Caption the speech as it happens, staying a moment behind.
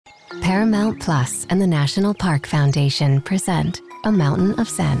Paramount Plus and the National Park Foundation present A Mountain of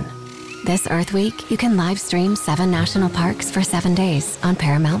Zen. This Earth Week, you can live stream 7 national parks for 7 days on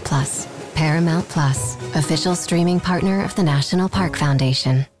Paramount Plus. Paramount Plus, official streaming partner of the National Park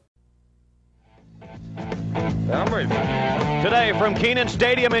Foundation. Today from Kenan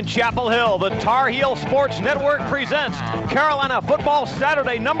Stadium in Chapel Hill, the Tar Heel Sports Network presents Carolina Football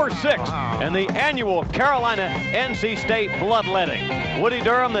Saturday number 6 and the annual Carolina NC State Bloodletting. Woody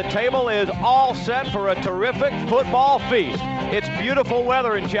Durham, the table is all set for a terrific football feast. It's beautiful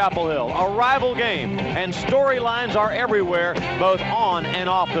weather in Chapel Hill, a rival game, and storylines are everywhere, both on and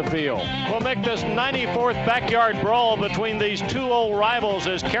off the field. We'll make this 94th backyard brawl between these two old rivals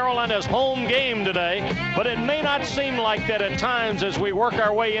as Carolina's home game today, but it may not seem like that at times as we work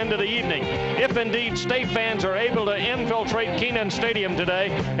our way into the evening. If indeed State fans are able to infiltrate Kenan Stadium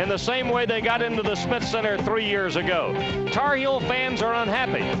today in the same way they got into the Smith Center 3 years ago. Tar Heel fans are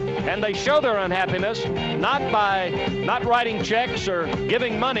unhappy, and they show their unhappiness not by not writing checks or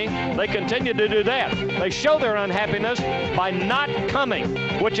giving money. They continue to do that. They show their unhappiness by not coming,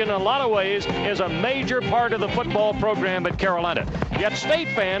 which in a lot of ways is a major part of the football program at Carolina. Yet State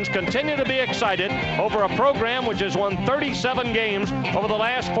fans continue to be excited over a program which has won 37 games over the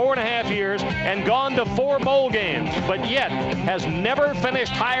last 4.5 years and gone to 4 bowl games, but yet has never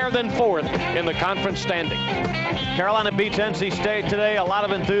finished higher than 4th in the conference standing. Carolina beats NC State today. A lot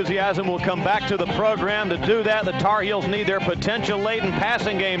of enthusiasm will come back to the program. To do that, the Tar Heels need their potential-laden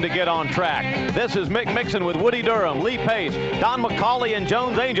passing game to get on track. This is Mick Mixon with Woody Durham, Lee Pace, Don McCauley, and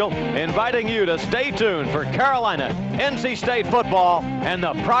Jones Angel inviting you to stay tuned for Carolina NC State football and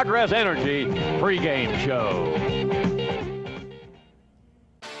the Progress Energy pregame show.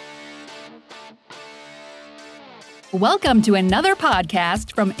 Welcome to another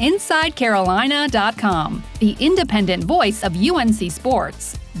podcast from InsideCarolina.com, the independent voice of UNC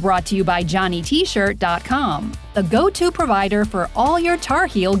Sports. Brought to you by JohnnyT-shirt.com, the go-to provider for all your Tar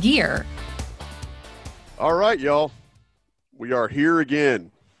Heel gear. All right, y'all. We are here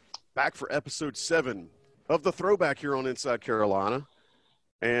again, back for episode 7 of the Throwback here on Inside Carolina.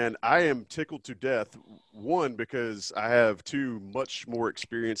 And I am tickled to death, one, because I have 2 much more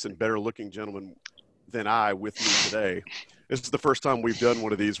experienced and better-looking gentlemen than I with me today. This is the first time we've done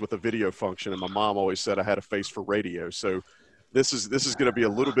one of these with a video function, and my mom always said I had a face for radio. So this is going to be a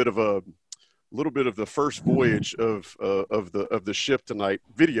little bit of the first voyage of the ship tonight,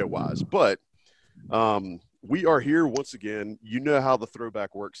 video wise. But we are here once again. You know how the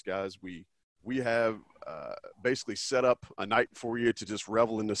Throwback works, guys. We have basically set up a night for you to just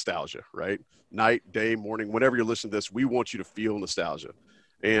revel in nostalgia, right? Night, day, morning, whenever you're listening to this, we want you to feel nostalgia.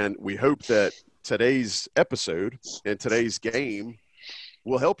 And we hope that today's episode and today's game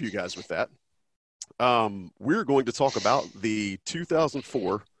will help you guys with that. We're going to talk about the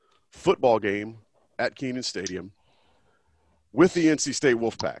 2004 football game at Kenan Stadium with the NC State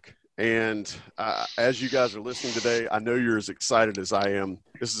Wolfpack. And as you guys are listening today, I know you're as excited as I am.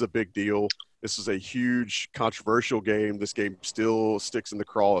 This is a big deal. This is a huge, controversial game. This game still sticks in the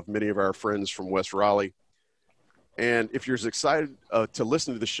craw of many of our friends from West Raleigh. And if you're as excited to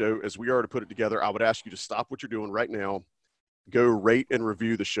listen to the show as we are to put it together, I would ask you to stop what you're doing right now. Go rate and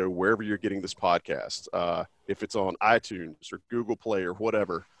review the show wherever you're getting this podcast. If it's on iTunes or Google Play or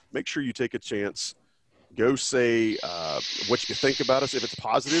whatever, make sure you take a chance. Go say what you think about us. If it's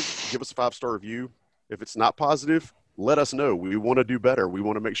positive, give us a 5-star review. If it's not positive, let us know. We want to do better. We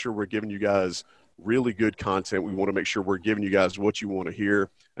want to make sure we're giving you guys really good content. We want to make sure we're giving you guys what you want to hear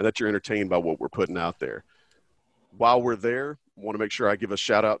and that you're entertained by what we're putting out there. While we're there, I want to make sure I give a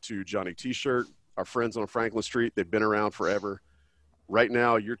shout out to Johnny T-shirt, our friends on Franklin Street. They've been around forever. Right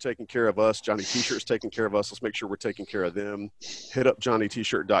now, you're taking care of us. Johnny T-shirt's taking care of us. Let's make sure we're taking care of them. Hit up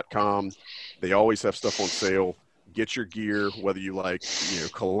JohnnyT-shirt.com. They always have stuff on sale. Get your gear, whether you like,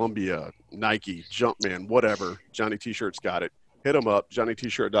 Columbia, Nike, Jumpman, whatever. Johnny T-shirt's got it. Hit them up,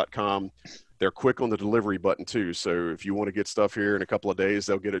 JohnnyT-shirt.com. They're quick on the delivery button too. So if you want to get stuff here in a couple of days,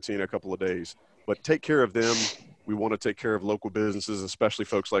 they'll get it to you in a couple of days. But take care of them. We want to take care of local businesses, especially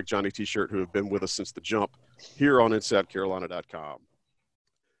folks like Johnny T-shirt who have been with us since the jump here on InsideCarolina.com.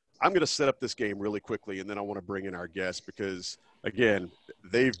 I'm going to set up this game really quickly, and then I want to bring in our guests because, again,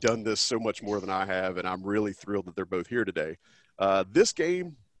 they've done this so much more than I have, and I'm really thrilled that they're both here today. This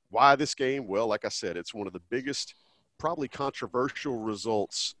game, why this game? Well, like I said, it's one of the biggest, probably controversial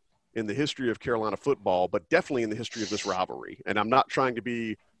results in the history of Carolina football, but definitely in the history of this rivalry. And I'm not trying to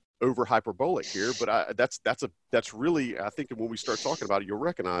be over hyperbolic here, but that's really, I think when we start talking about it, you'll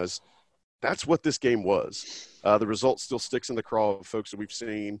recognize that's what this game was. The result still sticks in the craw of folks that we've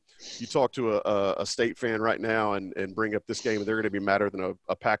seen. You talk to a state fan right now and bring up this game, and they're going to be madder than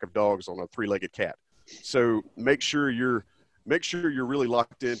a pack of dogs on a three-legged cat. So make sure you're really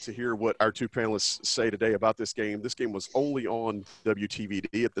locked in to hear what our two panelists say today about this game. This game was only on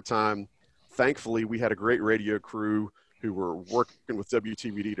WTVD at the time. Thankfully, we had a great radio crew who were working with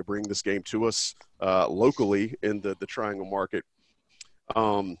WTVD to bring this game to us locally in the Triangle market.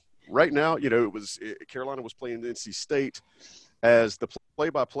 Right now, Carolina was playing NC State as the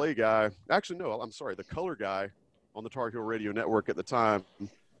play-by-play guy. Actually, no, I'm sorry, the color guy on the Tar Heel Radio Network at the time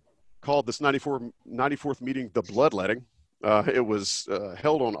called this 94th meeting the Bloodletting. It was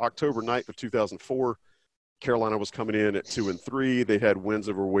held on October 9th of 2004. Carolina was coming in at 2-3. They had wins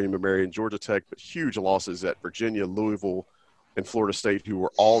over William & Mary and Georgia Tech, but huge losses at Virginia, Louisville, and Florida State, who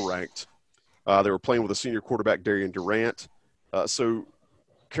were all ranked. They were playing with a senior quarterback, Darian Durant. So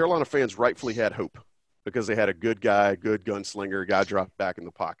Carolina fans rightfully had hope because they had a good guy, good gunslinger, guy dropped back in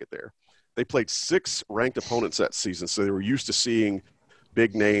the pocket there. They played 6 ranked opponents that season, so they were used to seeing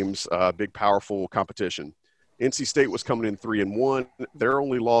big names, big, powerful competition. NC State was coming in 3-1. Their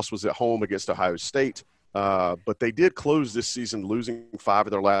only loss was at home against Ohio State. But they did close this season losing 5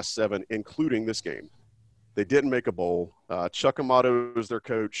 of their last 7, including this game. They didn't make a bowl. Chuck Amato is their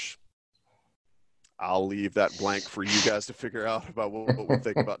coach. I'll leave that blank for you guys to figure out about what we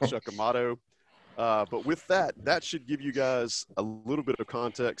think about Chuck Amato. But with that should give you guys a little bit of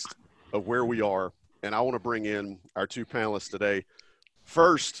context of where we are. And I want to bring in our two panelists today.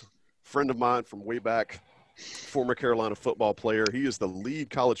 First, friend of mine from way back, former Carolina football player. He is the lead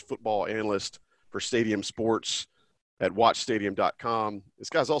college football analyst for Stadium Sports at watchstadium.com. This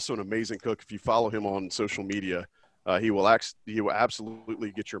guy's also an amazing cook. If you follow him on social media, he will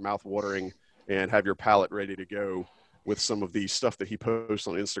absolutely get your mouth watering and have your palate ready to go with some of the stuff that he posts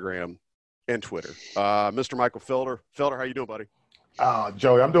on Instagram and Twitter. Mr. Michael Felder. Felder, how you doing, buddy?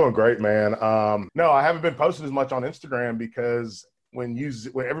 Joey, I'm doing great, man. No, I haven't been posting as much on Instagram because when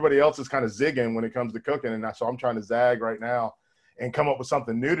everybody else is kind of zigging when it comes to cooking, and so I'm trying to zag right now and come up with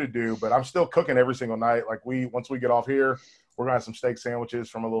something new to do, but I'm still cooking every single night. Like once we get off here, we're gonna have some steak sandwiches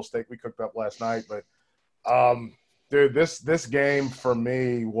from a little steak we cooked up last night. But dude, this game for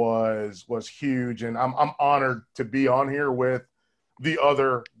me was huge, and I'm honored to be on here with the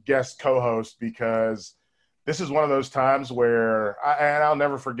other guest co-host because this is one of those times where I'll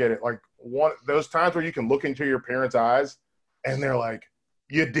never forget it. Like those times where you can look into your parents' eyes and they're like,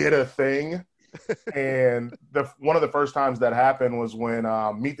 "You did a thing." And one of the first times that happened was when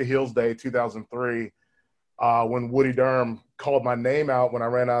Meet the Heels Day 2003, when Woody Durham called my name out when I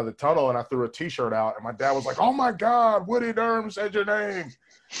ran out of the tunnel and I threw a T-shirt out, and my dad was like, "Oh my God, Woody Durham said your name."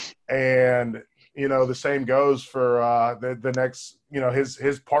 And the same goes for the next,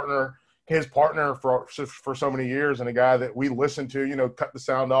 his partner for so many years, and a guy that we listened to, cut the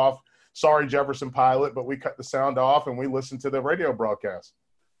sound off. Sorry, Jefferson Pilot, but we cut the sound off and we listened to the radio broadcast.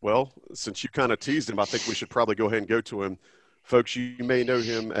 Well, since you kind of teased him, I think we should probably go ahead and go to him. Folks, you may know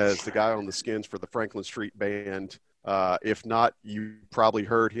him as the guy on the skins for the Franklin Street Band. If not, you probably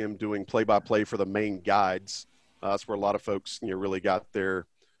heard him doing play-by-play for the Maine Guides. That's where a lot of folks, really got their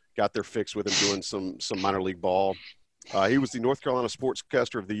fix with him doing some minor league ball. He was the North Carolina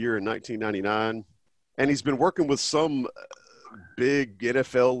Sportscaster of the Year in 1999, and he's been working with some big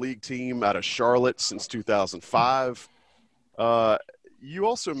NFL league team out of Charlotte since 2005. You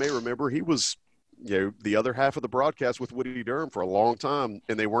also may remember he was, the other half of the broadcast with Woody Durham for a long time,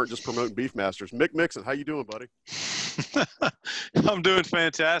 and they weren't just promoting Beefmasters. Mick Mixon, how you doing, buddy? I'm doing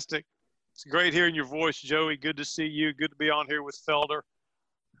fantastic. It's great hearing your voice, Joey. Good to see you. Good to be on here with Felder.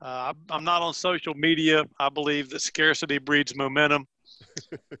 I'm not on social media. I believe that scarcity breeds momentum,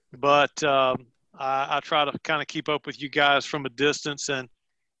 but I try to kind of keep up with you guys from a distance, and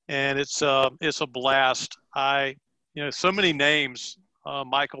it's a blast. So many names.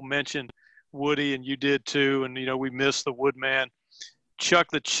 Michael mentioned Woody, and you did too. And, we miss the Woodman. Chuck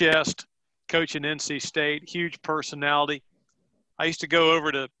the Chest, coach in NC State, huge personality. I used to go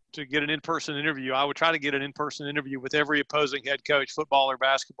over to get an in-person interview. I would try to get an in-person interview with every opposing head coach, football or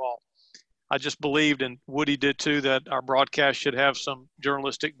basketball. I just believed, and Woody did too, that our broadcast should have some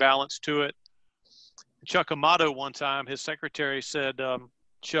journalistic balance to it. Chuck Amato one time, his secretary said,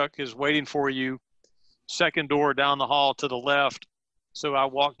 Chuck is waiting for you, second door down the hall to the left. So I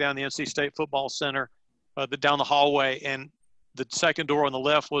walked down the NC State Football Center, down the hallway, and the second door on the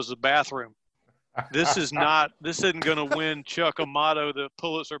left was the bathroom. This isn't going to win Chuck Amato the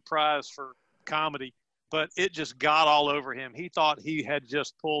Pulitzer Prize for comedy, but it just got all over him. He thought he had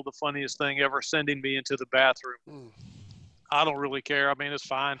just pulled the funniest thing ever, sending me into the bathroom. I don't really care. I mean, it's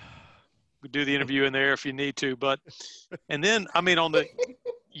fine. do the interview in there if you need to. But and then, I mean, on the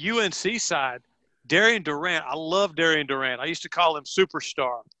UNC side, Darian Durant, I love Darian Durant. I used to call him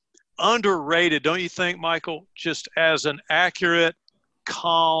superstar. Underrated, don't you think, Michael? Just as an accurate,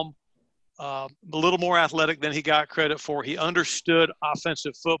 calm, a little more athletic than he got credit for. He understood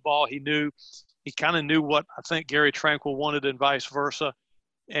offensive football. He kind of knew what I think Gary Tranquil wanted and vice versa.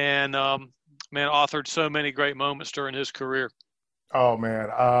 And, authored so many great moments during his career. Oh, man.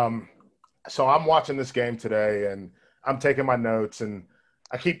 So I'm watching this game today, and I'm taking my notes, and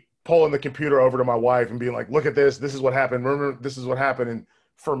I keep pulling the computer over to my wife and being like, look at this. This is what happened. Remember, this is what happened. And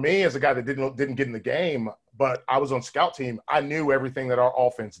for me, as a guy that didn't get in the game, but I was on scout team, I knew everything that our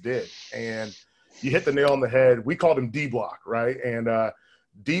offense did. And you hit the nail on the head. We called him D-Block, right? And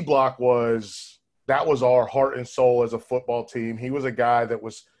D-Block was our heart and soul as a football team. He was a guy that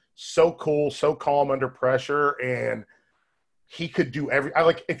was so cool, so calm under pressure, and he could do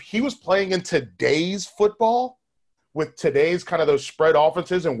if he was playing in today's football with today's kind of those spread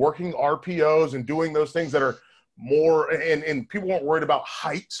offenses and working RPOs and doing those things that are more and people weren't worried about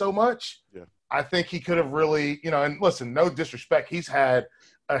height so much. Yeah. I think he could have really, and listen, no disrespect, he's had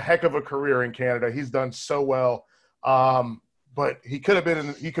a heck of a career in Canada. He's done so well. But he could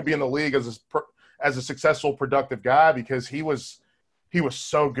be in the league as a successful, productive guy because he was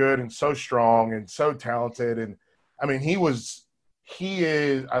so good and so strong and so talented. And I mean, I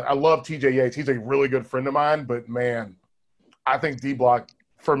love TJ Yates. He's a really good friend of mine, but man, I think D-Block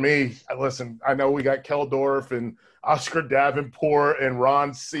for me, listen, I know we got Keldorf and Oscar Davenport and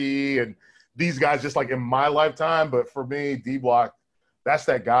Ron C. and these guys just like in my lifetime. But for me, D-Block, that's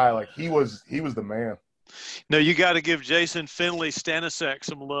that guy. Like he was the man. No, you got to give Jason Finley Stanisiak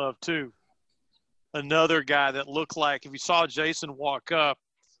some love too. Another guy that looked like, if you saw Jason walk up,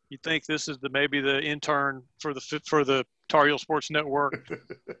 you think this is maybe the intern for the Tar Heel Sports Network.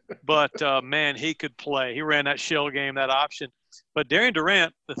 But, man, he could play. He ran that shell game, that option. But Darian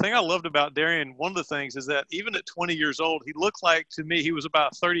Durant, the thing I loved about Darian, one of the things is that even at 20 years old, he looked like, to me, he was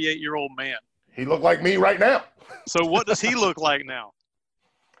about a 38-year-old man. He looked like me right now. So what does he look like now?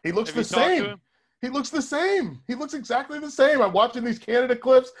 He looks the same. He looks the same. He looks exactly the same. I'm watching these Canada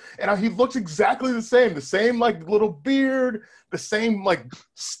clips, and he looks exactly the same. The same, like, little beard, the same, like,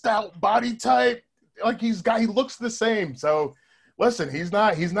 stout body type. Like, he looks the same. So, listen, he's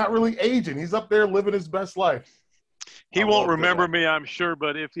not really aging. He's up there living his best life. He won't remember me, I'm sure,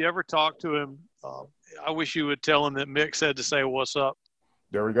 but if you ever talk to him, I wish you would tell him that Mick said to say what's up.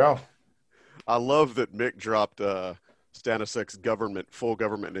 There we go. I love that Mick dropped Stanisiak's full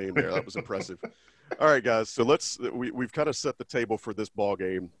government name there. That was impressive. All right, guys. So we've kind of set the table for this ball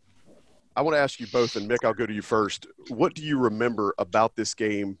game. I want to ask you both, and Mick, I'll go to you first. What do you remember about this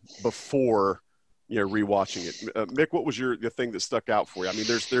game before, rewatching it? Mick, what was the thing that stuck out for you? I mean,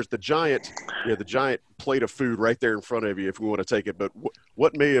 there's the giant plate of food right there in front of you if we want to take it. But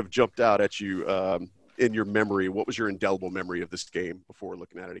what may have jumped out at you in your memory? What was your indelible memory of this game before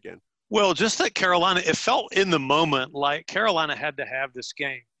looking at it again? Well, just that Carolina, it felt in the moment like Carolina had to have this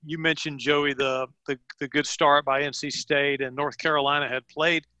game. You mentioned, Joey, the good start by NC State, and North Carolina had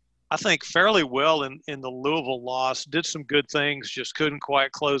played, I think, fairly well in the Louisville loss, did some good things, just couldn't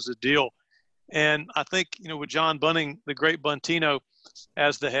quite close the deal. And I think, with John Bunting, the great Buntino,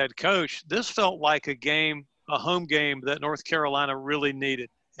 as the head coach, this felt like a home game that North Carolina really needed.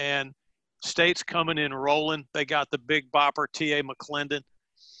 And State's coming in rolling. They got the big bopper, T.A. McClendon.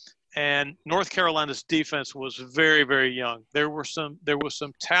 And North Carolina's defense was very, very young. There was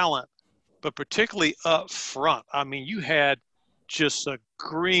some talent, but particularly up front. I mean, you had just a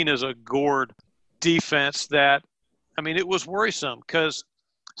green as a gourd defense that, I mean, it was worrisome because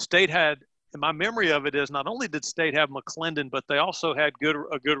State had, and my memory of it is not only did State have McClendon, but they also had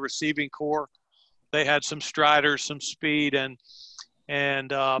a good receiving core. They had some striders, some speed, and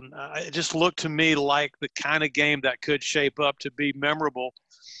it just looked to me like the kind of game that could shape up to be memorable.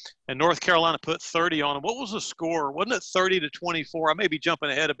 And North Carolina put 30 on them. What was the score? Wasn't it 30-24? I may be jumping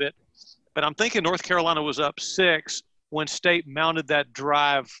ahead a bit, but I'm thinking North Carolina was up 6 when State mounted that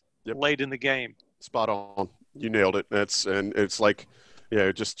drive late in the game. Spot on. You nailed it. It's like,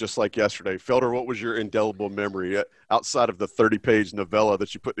 just like yesterday. Felder, what was your indelible memory outside of the 30-page novella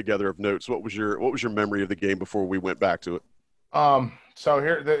that you put together of notes? What was your memory of the game before we went back to it? So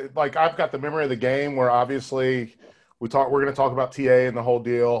here, I've got the memory of the game where obviously we're going to talk about TA and the whole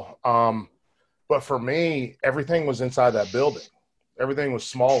deal. But for me, everything was inside that building. Everything was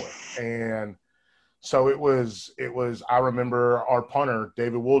smaller. And so it was, I remember our punter,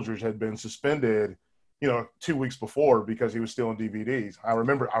 David Wooldridge, had been suspended, 2 weeks before because he was stealing DVDs. I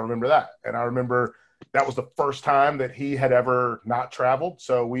remember that. And I remember that was the first time that he had ever not traveled.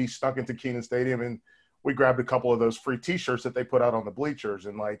 So we snuck into Kenan Stadium and we grabbed a couple of those free T-shirts that they put out on the bleachers.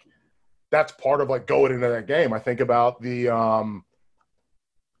 And, like, that's part of, like, going into that game. I think about the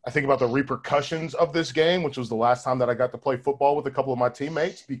repercussions of this game, which was the last time that I got to play football with a couple of my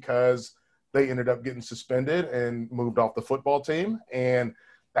teammates because they ended up getting suspended and moved off the football team. And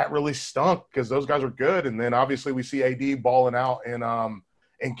that really stunk because those guys were good. And then obviously we see AD balling out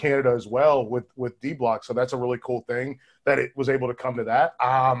in Canada as well with D-Block. So that's a really cool thing that it was able to come to that.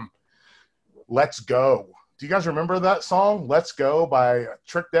 Let's Go. Do you guys remember that song, Let's Go by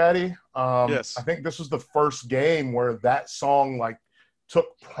Trick Daddy? Yes. I think this was the first game where that song, like,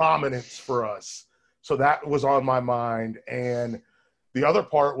 took prominence for us. So that was on my mind. And the other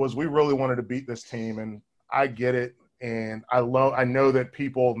part was we really wanted to beat this team, and I get it. And I know that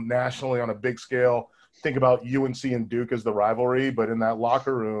people nationally on a big scale think about UNC and Duke as the rivalry, but in that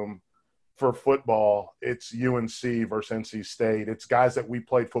locker room for football, it's UNC versus NC State. It's guys that we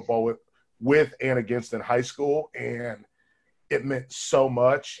played football with and against in high school, and it meant so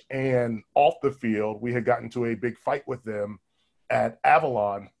much. And off the field, we had gotten to a big fight with them at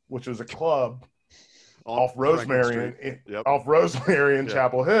Avalon, which was a club off Rosemary in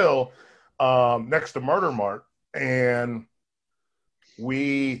Chapel Hill, next to Murder Mart. And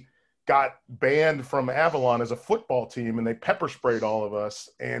we got banned from Avalon as a football team, and they pepper sprayed all of us,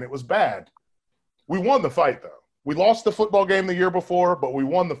 and it was bad. We won the fight, though. We lost the football game the year before, but we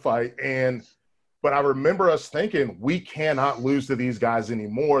won the fight. But I remember us thinking, we cannot lose to these guys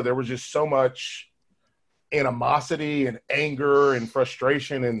anymore. There was just so much animosity and anger and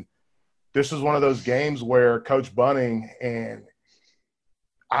frustration. And this was one of those games where Coach Bunning, and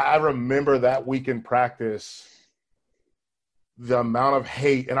I remember that week in practice, the amount of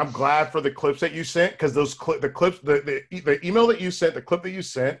hate. And I'm glad for the clips that you sent, because those the email that you sent, the clip that you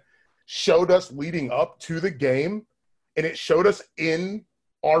sent, showed us leading up to the game, and it showed us in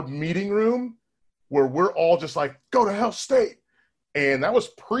our meeting room where we're all just like, go to hell, State. And that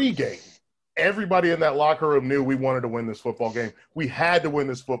was pregame. Everybody in that locker room knew we wanted to win this football game. We had to win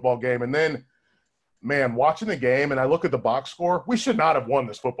this football game. And then, man, watching the game, and I look at the box score, we should not have won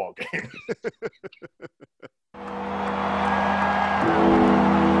this football game.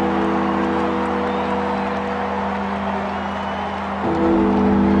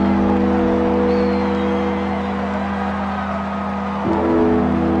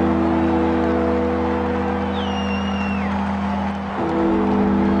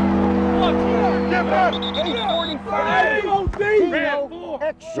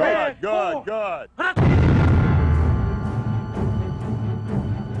 Good.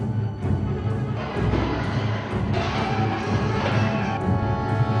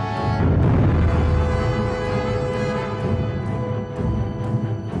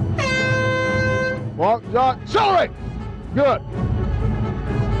 Walk, shot, accelerate. Good.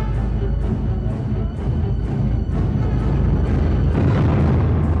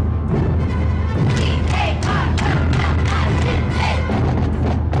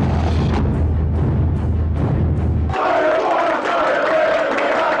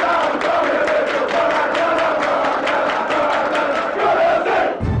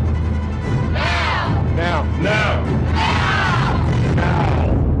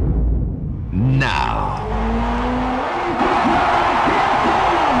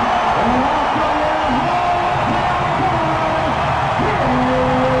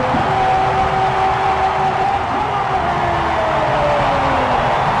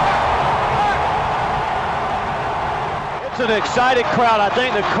 An excited crowd. I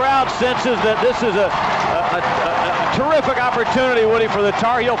think the crowd senses that this is a terrific opportunity, Woody, for the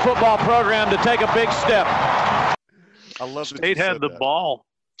Tar Heel football program to take a big step. I love State had the ball.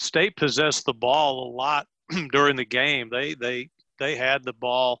 State possessed the ball a lot during the game. They had the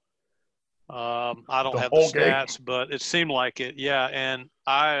ball. I don't have the stats, but it seemed like it. Yeah, and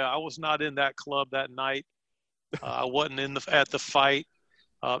I was not in that club that night. I wasn't at the fight.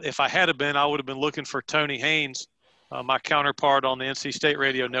 If I had been, I would have been looking for Tony Haynes, my counterpart on the NC State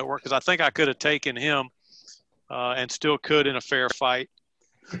radio network, because I think I could have taken him and still could in a fair fight.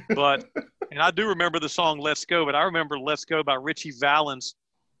 But and I do remember the song Let's Go, but I remember Let's Go by Richie Valens,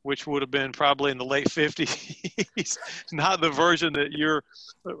 which would have been probably in the late 50s, not the version that you're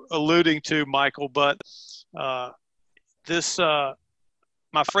alluding to, Michael. But my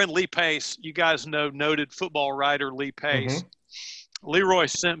friend Lee Pace, you guys know noted football writer Lee Pace. Mm-hmm. Leroy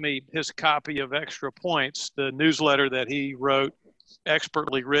sent me his copy of Extra Points, the newsletter that he wrote,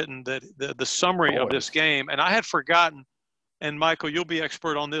 expertly written, that the summary of this game. And I had forgotten, and Michael, you'll be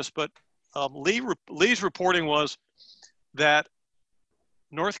expert on this, but Lee's reporting was that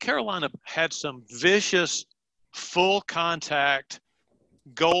North Carolina had some vicious full contact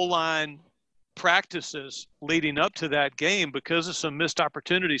goal line practices leading up to that game because of some missed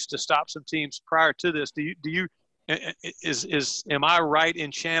opportunities to stop some teams prior to this. Am I right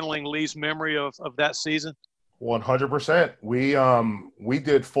in channeling Lee's memory of that season? 100%. We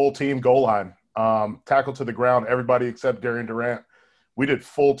did full team goal line, tackle to the ground, everybody except Darian Durant. We did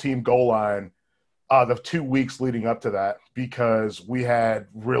full team goal line the 2 weeks leading up to that because we had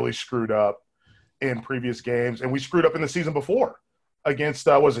really screwed up in previous games, and we screwed up in the season before against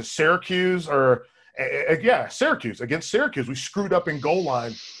was it Syracuse or Syracuse. Against Syracuse, we screwed up in goal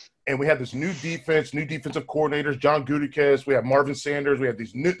line, and we had this new defense, new defensive coordinators, John Gutekunst. We had Marvin Sanders. We had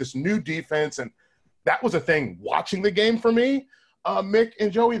this new defense, and that was a thing watching the game for me, Mick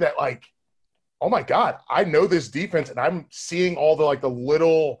and Joey, that like, oh my God, I know this defense, and I'm seeing all the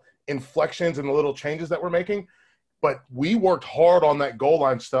little inflections and the little changes that we're making. But we worked hard on that goal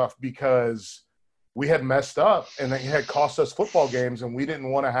line stuff because we had messed up, and it had cost us football games, and we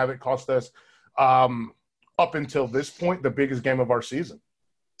didn't want to have it cost us up until this point, the biggest game of our season.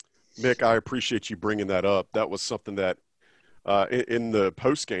 Mick, I appreciate you bringing that up. That was something that in the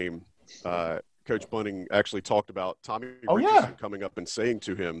post game, Coach Bunning actually talked about Tommy Richardson coming up and saying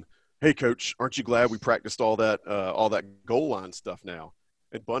to him, "Hey, Coach, aren't you glad we practiced all that goal line stuff now?"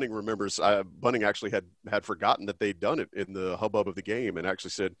 And Bunning remembers. Bunning actually had forgotten that they'd done it in the hubbub of the game, and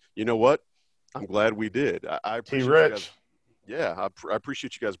actually said, "You know what? I'm glad we did." I appreciate you guys, I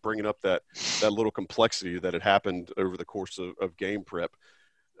appreciate you guys bringing up that little complexity that had happened over the course of game prep.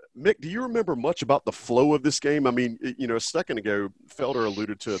 Mick, do you remember much about the flow of this game? I mean, a second ago, Felder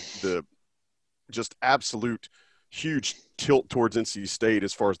alluded to the just absolute huge tilt towards NC State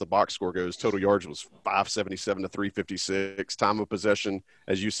as far as the box score goes. Total yards was 577 to 356. Time of possession,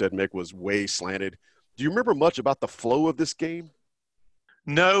 as you said, Mick, was way slanted. Do you remember much about the flow of this game?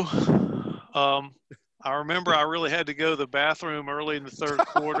 No. I remember I really had to go to the bathroom early in the third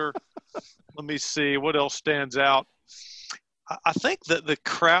quarter. Let me see what else stands out. I think that the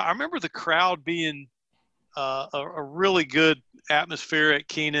crowd – I remember the crowd being a really good atmosphere at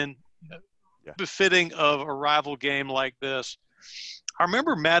Kenan, befitting of a rival game like this. I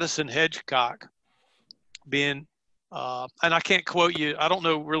remember Madison Hedgecock being and I can't quote you. I don't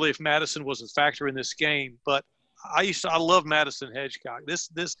know really if Madison was a factor in this game, but I love Madison Hedgecock.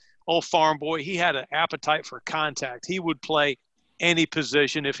 This old farm boy, he had an appetite for contact. He would play any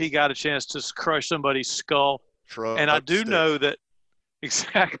position if he got a chance to crush somebody's skull. And I do know that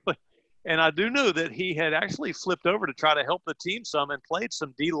exactly. And I do know that he had actually flipped over to try to help the team some and played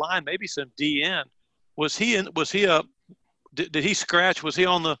some D line, maybe some D end. Did he scratch?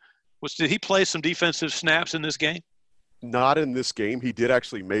 Did he play some defensive snaps in this game? Not in this game. He did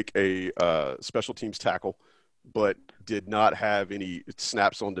actually make a special teams tackle, but did not have any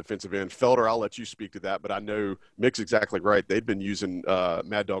snaps on defensive end. Felder, I'll let you speak to that, but I know Mick's exactly right. They'd been using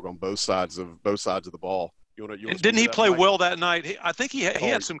Mad Dog on both sides of the ball. Didn't he play well that night? I think he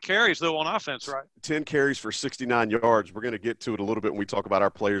had some carries, though, on offense, right? 10 carries for 69 yards. We're going to get to it a little bit when we talk about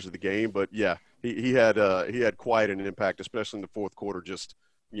our players of the game. But, yeah, he had quite an impact, especially in the fourth quarter, just,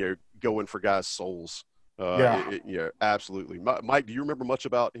 going for guys' souls. Absolutely. Mike, do you remember much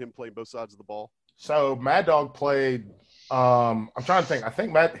about him playing both sides of the ball? So Mad Dog played I'm trying to think. I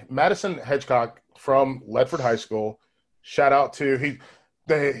think Madison Hedgecock from Ledford High School. Shout out to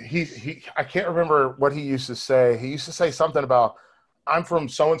I can't remember what he used to say. He used to say something about, I'm from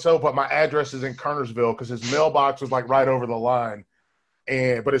so-and-so, but my address is in Kernersville, because his mailbox was like right over the line.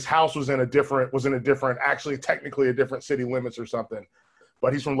 But his house was in a different, actually technically a different city limits or something.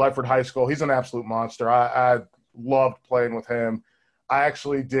 But he's from Ledford High School. He's an absolute monster. I loved playing with him. I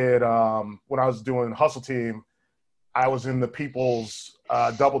actually did, when I was doing Hustle Team, I was in the People's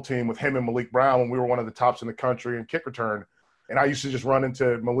double team with him and Malik Brown when we were one of the tops in the country in kick return. And I used to just run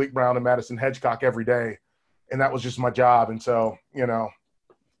into Malik Brown and Madison Hedgecock every day. And that was just my job. And so,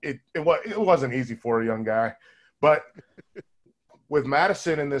 it wasn't easy for a young guy. But with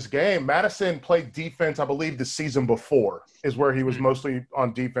Madison in this game, Madison played defense, I believe, the season before is where he was mostly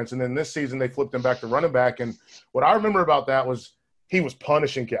on defense. And then this season they flipped him back to running back. And what I remember about that was he was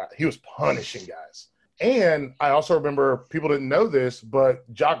punishing guys. And I also remember, people didn't know this,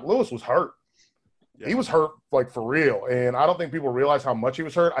 but Jock Lewis was hurt. Yeah. He was hurt, like, for real. And I don't think people realize how much he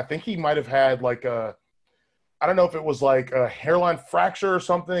was hurt. I think he might have had, like, I don't know if it was like a hairline fracture or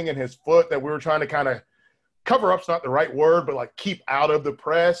something in his foot that we were trying to kind of cover up's not the right word, but like keep out of the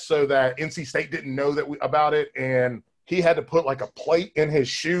press so that NC State didn't know about it. And he had to put like a plate in his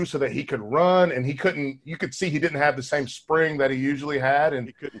shoe so that he could run, and you could see he didn't have the same spring that he usually had. And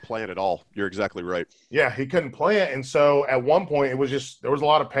he couldn't plant at all. You're exactly right. Yeah, he couldn't plant. And so at one point there was a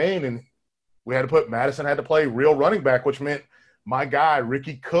lot of pain, and Madison had to play real running back, which meant my guy,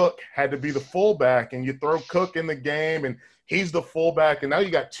 Ricky Cook, had to be the fullback, and you throw Cook in the game and he's the fullback. And now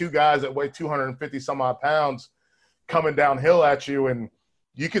you got two guys that weigh 250 some odd pounds coming downhill at you. And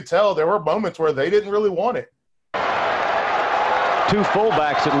you could tell there were moments where they didn't really want it. Two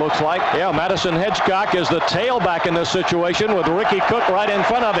fullbacks, it looks like. Yeah, Madison Hedgecock is the tailback in this situation with Ricky Cook right in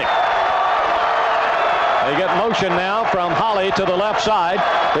front of him. They get motion now from Holly to the left side.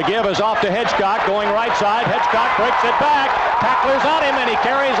 The give is off to Hedgecock, going right side. Hedgecock breaks it back. Tacklers on him, and he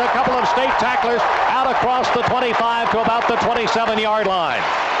carries a couple of state tacklers out across the 25 to about the 27-yard line.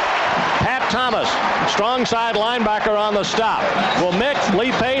 Pat Thomas, strong side linebacker on the stop. Well, Mick,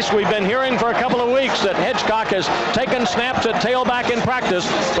 Lee Pace, we've been hearing for a couple of weeks that Hedgecock has taken snaps at tailback in practice,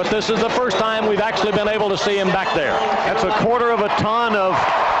 but this is the first time we've actually been able to see him back there. That's a quarter of a ton of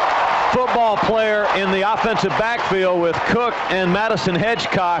football player in the offensive backfield with Cook and Madison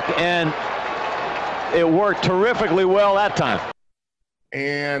Hedgecock, and it worked terrifically well that time.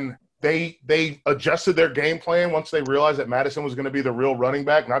 And they adjusted their game plan once they realized that Madison was going to be the real running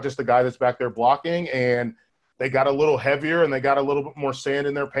back, not just the guy that's back there blocking. And they got a little heavier and they got a little bit more sand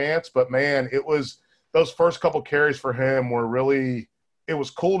in their pants. But, man, it was those first couple carries for him were really – it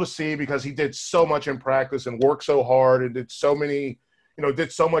was cool to see because he did so much in practice and worked so hard and did so many –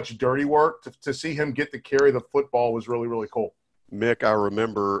 did so much dirty work. To see him get to carry the football was really, really cool. Mick, I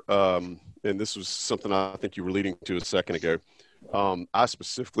remember, and this was something I think you were leading to a second ago. I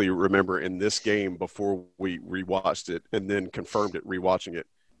specifically remember in this game before we rewatched it and then confirmed it rewatching it.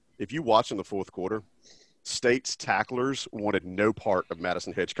 If you watch in the fourth quarter, State's tacklers wanted no part of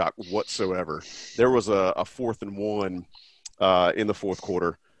Madison Hedgecock whatsoever. There was a 4th and 1 in the fourth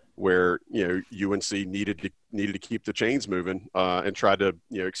quarter where UNC needed to keep the chains moving and tried to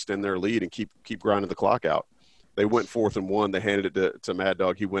extend their lead and keep grinding the clock out. They went 4th and 1. They handed it to Mad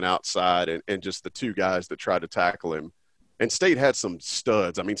Dog. He went outside and just the two guys that tried to tackle him. And State had some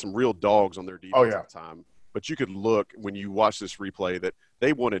studs. I mean, some real dogs on their defense at the time. But you could look when you watch this replay that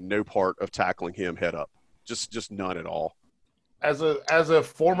they wanted no part of tackling him head up. Just none at all. As a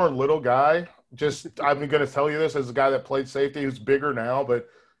former little guy, I'm going to tell you this as a guy that played safety who's bigger now, but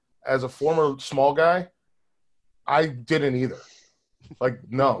as a former small guy, I didn't either.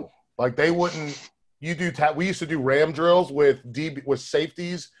 No. They wouldn't – we used to do ram drills with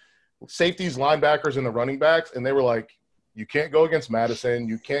safeties, linebackers, and the running backs, and they were like, you can't go against Madison.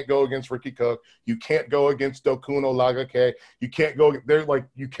 You can't go against Ricky Cook. You can't go against Dokuno Lagake. You can't go – they're like,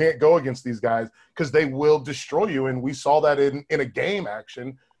 you can't go against these guys because they will destroy you, and we saw that in a game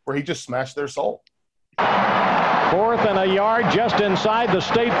action where he just smashed their soul. 4th and a yard just inside the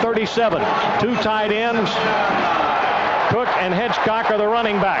State 37. Two tight ends. Cook and Hedgecock are the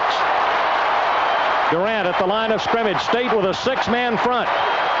running backs. Durant at the line of scrimmage. State with a 6-man front.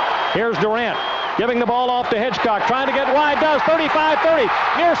 Here's Durant giving the ball off to Hedgecock. Trying to get wide. Does. 35-30.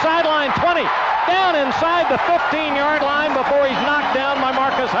 Near sideline 20. Down inside the 15-yard line before he's knocked down by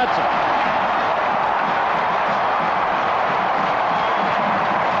Marcus Hudson.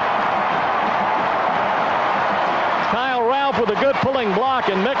 With a good pulling block,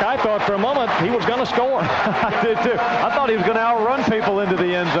 and Mick, I thought for a moment he was going to score. I did too. I thought he was going to outrun people into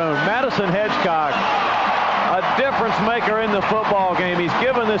the end zone. Madison Hedgecock, a difference maker in the football game. He's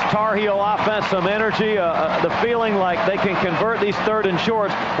given this Tar Heel offense some energy, the feeling like they can convert these 3rd and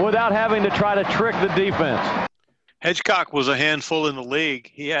shorts without having to try to trick the defense. Hedgecock was a handful in the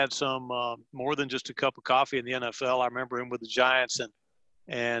league. He had some more than just a cup of coffee in the NFL. I remember him with the Giants,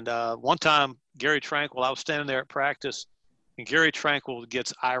 and one time Gary Tranquil, I was standing there at practice, and Gary Tranquil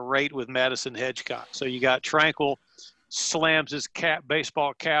gets irate with Madison Hedgecock. So you got Tranquil slams his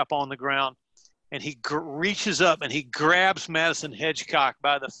baseball cap on the ground, and he reaches up and he grabs Madison Hedgecock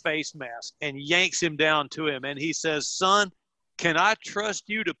by the face mask and yanks him down to him. And he says, "Son, can I trust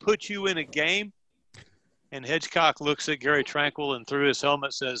you to put you in a game?" And Hedgecock looks at Gary Tranquil and through his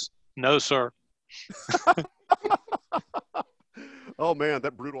helmet says, "No, sir." Oh, man,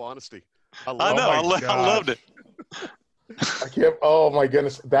 that brutal honesty. I loved it. I can't. Oh my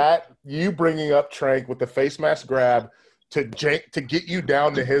goodness! That you bringing up Trank with the face mask grab to get you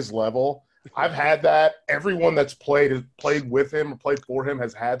down to his level. I've had that. Everyone that's played with him or played for him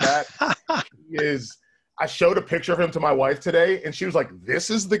has had that. I showed a picture of him to my wife today, and she was like, "This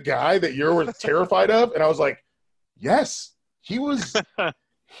is the guy that you're terrified of," and I was like, "Yes, he was."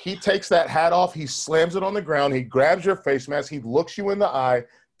 He takes that hat off. He slams it on the ground. He grabs your face mask. He looks you in the eye,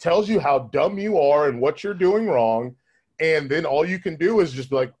 tells you how dumb you are and what you're doing wrong. And then all you can do is just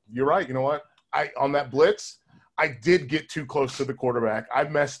be like, you're right. You know what? On that blitz, I did get too close to the quarterback. I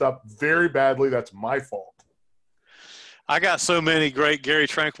messed up very badly. That's my fault. I got so many great Gary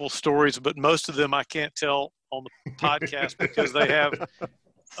Tranquil stories, but most of them I can't tell on the podcast because they have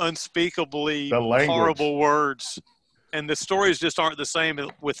unspeakably horrible words. And the stories just aren't the same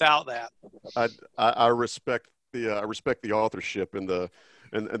without that. I respect the authorship and the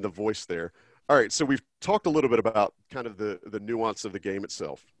voice there. All right, so we've talked a little bit about kind of the nuance of the game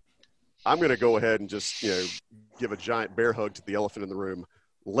itself. I'm going to go ahead and just give a giant bear hug to the elephant in the room.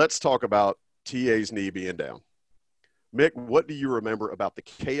 Let's talk about TA's knee being down. Mick, what do you remember about the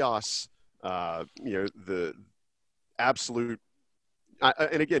chaos? The absolute.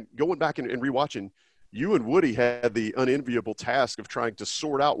 And again, going back and rewatching, you and Woody had the unenviable task of trying to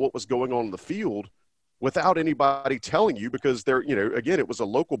sort out what was going on in the field without anybody telling you, because again, it was a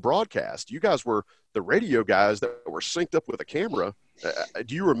local broadcast. You guys were the radio guys that were synced up with a camera.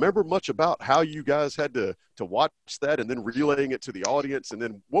 Do you remember much about how you guys had to watch that and then relaying it to the audience? And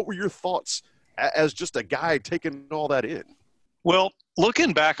then what were your thoughts as just a guy taking all that in? Well,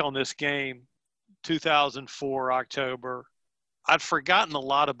 looking back on this game, 2004, October, I'd forgotten a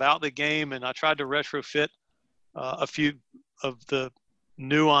lot about the game, and I tried to retrofit a few of the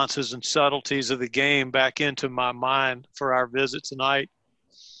nuances and subtleties of the game back into my mind for our visit tonight.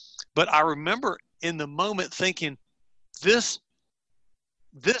 But I remember in the moment thinking, this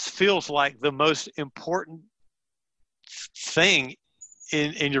feels like the most important thing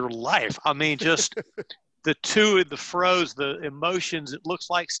in your life. I mean, just the throws, the emotions. It looks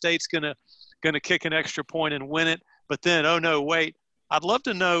like State's gonna kick an extra point and win it. But then, oh no, wait! I'd love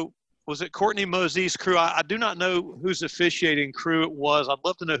to know, was it Courtney Mosey's crew? I do not know whose officiating crew it was. I'd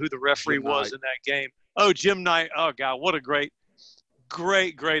love to know who the referee was in that game. Oh, Jim Knight. Oh God, what a great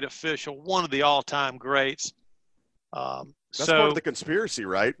official! One of the all-time greats. That's part of the conspiracy,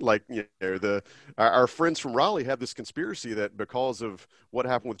 right? Like, our friends from Raleigh have this conspiracy that because of what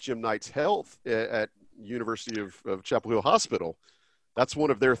happened with Jim Knight's health at University of Chapel Hill Hospital, that's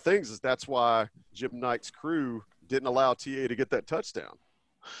one of their things. Is that's why Jim Knight's crew didn't allow TA to get that touchdown.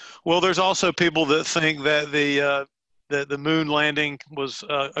 Well, there's also people that think that the moon landing was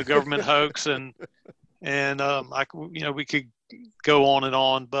a government hoax, and we could go on and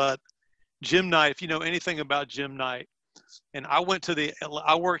on. But Jim Knight, if you know anything about Jim Knight, and I worked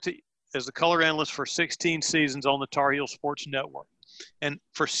as a color analyst for 16 seasons on the Tar Heel Sports Network, and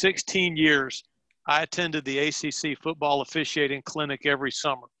for 16 years, I attended the ACC football officiating clinic every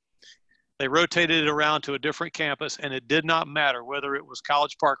summer. They rotated it around to a different campus, and it did not matter whether it was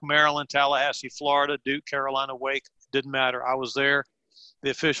College Park, Maryland, Tallahassee, Florida, Duke, Carolina, Wake. It didn't matter. I was there. The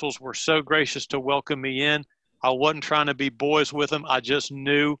officials were so gracious to welcome me in. I wasn't trying to be boys with them. I just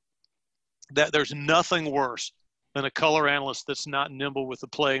knew that there's nothing worse than a color analyst that's not nimble with the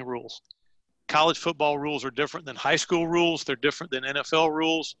playing rules. College football rules are different than high school rules. They're different than NFL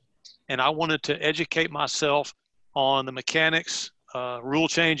rules. And I wanted to educate myself on the mechanics, rule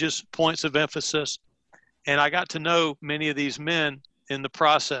changes, points of emphasis. And I got to know many of these men in the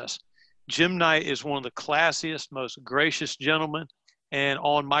process. Jim Knight is one of the classiest, most gracious gentlemen. And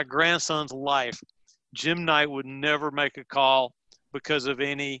on my grandson's life, Jim Knight would never make a call because of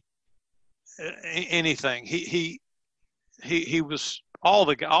anything. He was all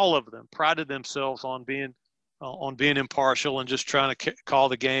of them prided themselves on being impartial and just trying to call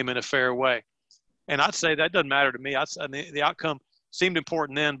the game in a fair way. And I'd say that doesn't matter to me. I mean, the outcome seemed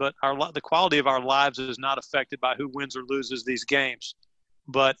important then, but the quality of our lives is not affected by who wins or loses these games.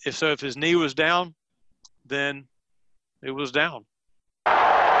 But if his knee was down, then it was down.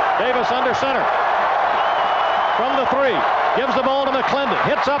 Davis under center. From the 3. Gives the ball to McClendon.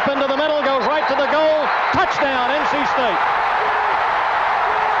 Hits up into the middle. Goes right to the goal. Touchdown, NC State.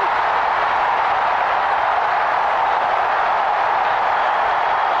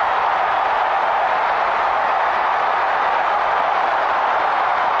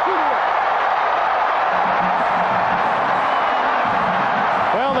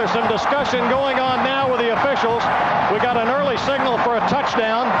 Well, there's some discussion going on now with the officials. We got an early signal for a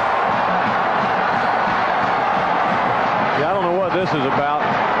touchdown. Yeah, I don't know what this is about.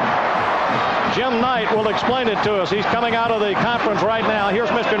 Jim Knight will explain it to us. He's coming out of the conference right now. Here's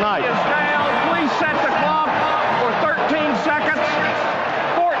Mr. Knight. Please set the clock for 13 seconds.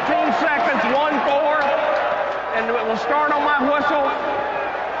 14 seconds, 1-4. And it will start on my whistle.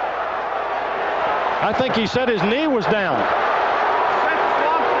 I think he said his knee was down. Set the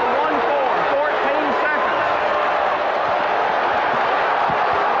clock for 1-4. 14 seconds.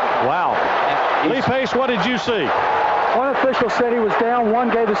 Wow. Lee Pace, what did you see? One official said he was down. One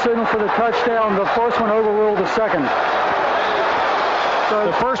gave the signal for the touchdown. The first one overruled the second.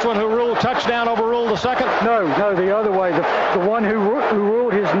 The first one who ruled touchdown overruled the second? No, the other way. The one who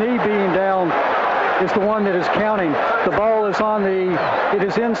ruled his knee being down is the one that is counting. The ball is it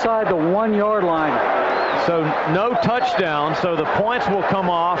is inside the 1 yard line. So no touchdown, so the points will come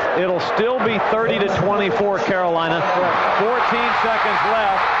off. It'll still be 30-24 Carolina. 14 seconds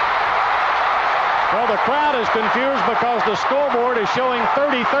left. Well, the crowd is confused because the scoreboard is showing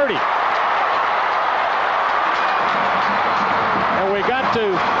 30-30. And we got to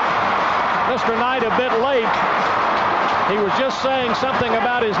Mr. Knight a bit late. He was just saying something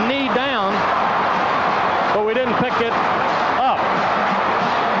about his knee down, but we didn't pick it up.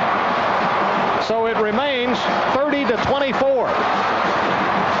 So it remains 30-24.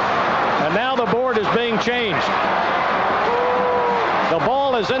 And now the board is being changed. The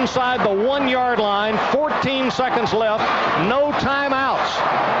ball is inside the 1 yard line, 14 seconds left, no timeouts.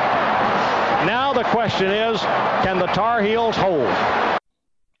 Now the question is, can the Tar Heels hold?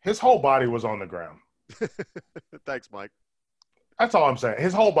 His whole body was on the ground. Thanks, Mike. That's all I'm saying.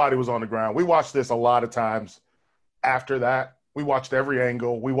 His whole body was on the ground. We watched this a lot of times after that. We watched every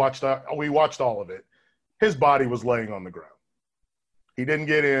angle. We watched all of it. His body was laying on the ground. He didn't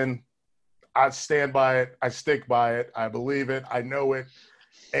get in. I stand by it. I stick by it. I believe it. I know it.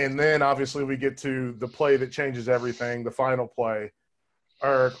 And then, obviously, we get to the play that changes everything, the final play.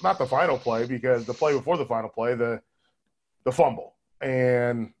 Or not the final play, because the play before the final play, the fumble.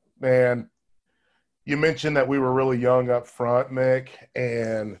 And, man, you mentioned that we were really young up front, Mick.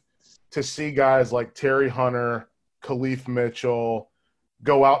 And to see guys like Terry Hunter, Khalif Mitchell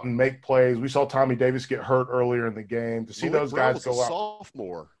go out and make plays. We saw Tommy Davis get hurt earlier in the game. To see Malik those Brown guys was go a out.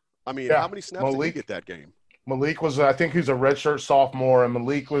 sophomore. I mean, Yeah, how many snaps did he get that game? Malik was, I think he's a redshirt sophomore, and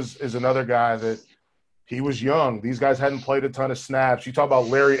Malik is another guy that he was young. These guys hadn't played a ton of snaps. You talk about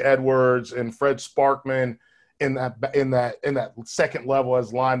Larry Edwards and Fred Sparkman in that second level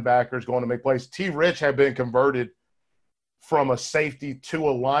as linebackers going to make plays. T. Rich had been converted from a safety to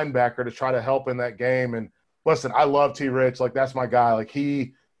a linebacker to try to help in that game. And listen, I love T. Rich. Like, that's my guy. Like,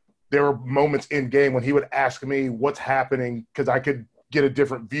 there were moments in game when he would ask me what's happening because I could get a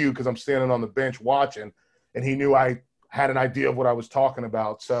different view because I'm standing on the bench watching, and he knew I had an idea of what I was talking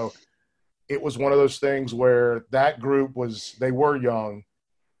about. So it was one of those things where that group they were young.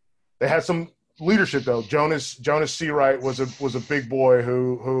 They had some leadership though. Jonas Seawright was a big boy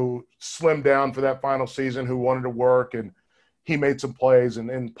who slimmed down for that final season, who wanted to work, and he made some plays.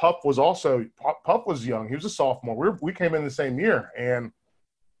 And Puff was young. He was a sophomore. We came in the same year, and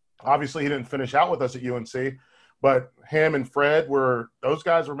obviously he didn't finish out with us at UNC, but him and Fred those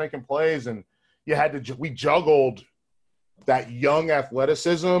guys were making plays, and we juggled that young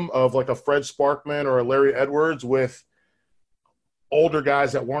athleticism of like a Fred Sparkman or a Larry Edwards with older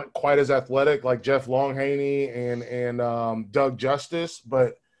guys that weren't quite as athletic, like Jeff Longhaney and Doug Justice.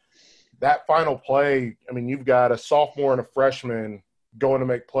 But that final play, I mean, you've got a sophomore and a freshman going to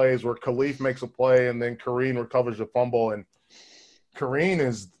make plays where Khalif makes a play and then Kareen recovers the fumble. And Kareen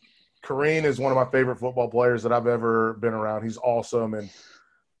is one of my favorite football players that I've ever been around. He's awesome. And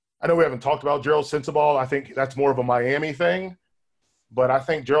I know we haven't talked about Gerald Sensabaugh. I think that's more of a Miami thing. But I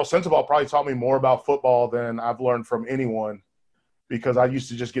think Gerald Sensabaugh probably taught me more about football than I've learned from anyone, because I used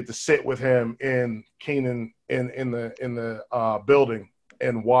to just get to sit with him in Kenan in the building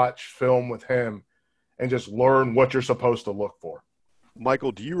and watch film with him and just learn what you're supposed to look for.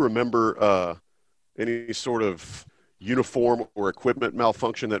 Michael, do you remember any sort of uniform or equipment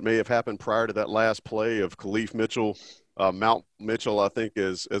malfunction that may have happened prior to that last play of Khalif Mitchell, Mount Mitchell, I think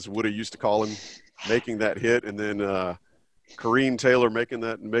as Woody used to call him, making that hit, and then Kareen Taylor making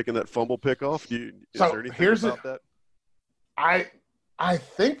that fumble pickoff? Is there anything about that? I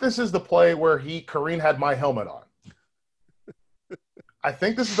think this is the play where Kareen had my helmet on. I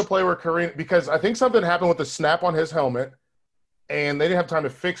think this is the play where Kareen, because I think something happened with the snap on his helmet, and they didn't have time to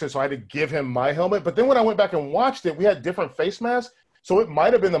fix it, so I had to give him my helmet. But then when I went back and watched it, we had different face masks, so it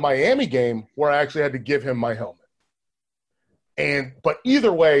might have been the Miami game where I actually had to give him my helmet. But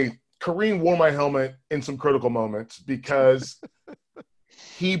either way, Kareen wore my helmet in some critical moments because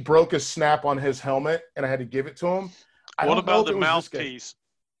he broke a snap on his helmet, and I had to give it to him. What about the mouthpiece?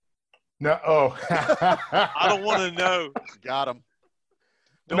 No, oh. I don't want to know. Got him.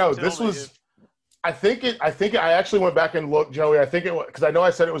 No, this was – I think I actually went back and looked, Joey. I think it was – because I know I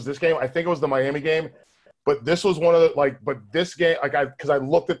said it was this game. I think it was the Miami game. But this was one of the – but this game – because I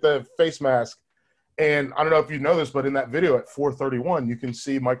looked at the face mask, and I don't know if you know this, but in that video at 4:31, you can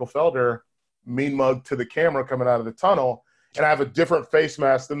see Michael Felder mean mug to the camera coming out of the tunnel, and I have a different face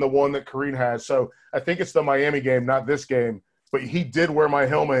mask than the one that Kareen has. So I think it's the Miami game, not this game. But he did wear my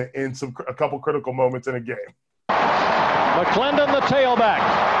helmet in a couple critical moments in a game. McClendon, the tailback.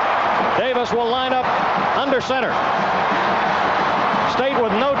 Davis will line up under center. State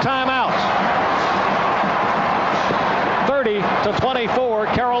with no timeouts.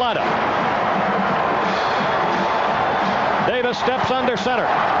 30-24, Carolina. Davis steps under center.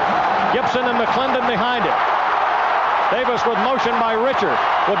 Gibson and McClendon behind it. Davis with motion by Richard.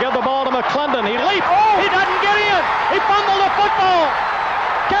 Will give the ball to McClendon. He leaps. Oh! He doesn't get in. He fumbled the football.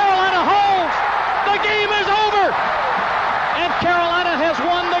 Carolina holds. The game is over. And Carolina has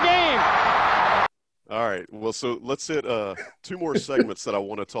won the game. All right. Well, so let's hit 2 more segments that I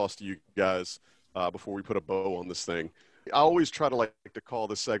want to toss to you guys before we put a bow on this thing. I always try to like to call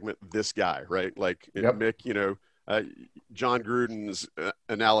this segment "This Guy," right? Like Mick, you know, John Gruden's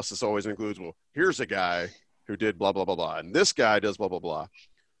analysis always includes, well, here's a guy who did blah, blah, blah, blah, and this guy does blah, blah, blah.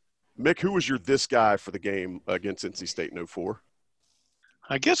 Mick, who was your this guy for the game against NC State in 04?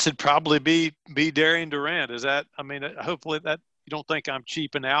 I guess it'd probably be Darian Durant. Is that, I mean, hopefully that you don't think I'm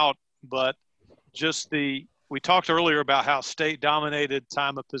cheaping out, but just we talked earlier about how State dominated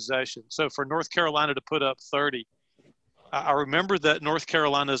time of possession. So for North Carolina to put up 30, I remember that North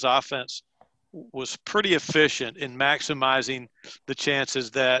Carolina's offense was pretty efficient in maximizing the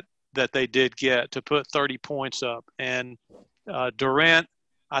chances that they did get to put 30 points up. And Durant,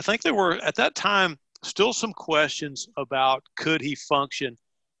 I think there were at that time still some questions about could he function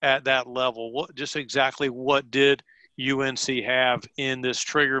at that level? Just exactly what did UNC have in this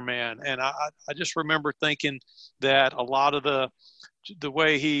trigger man? And I just remember thinking that a lot of the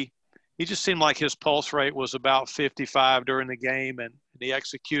way he just seemed like his pulse rate was about 55 during the game, and he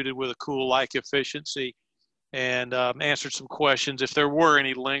executed with a cool-like efficiency and answered some questions if there were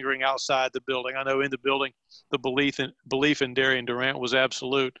any lingering outside the building. I know in the building the belief in Darian Durant was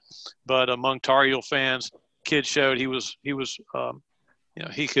absolute, but among Tar Heel fans, kids showed he was he was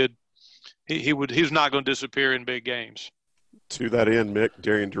not going to disappear in big games. To that end, Mick,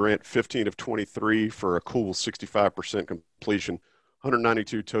 Darian Durant, 15 of 23 for a cool 65% completion,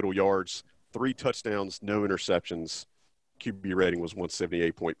 192 total yards, 3 touchdowns, no interceptions. QB rating was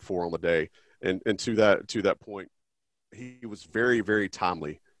 178.4 on the day. And to that point, he was very, very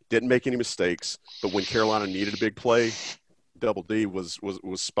timely. Didn't make any mistakes, but when Carolina needed a big play, Double D was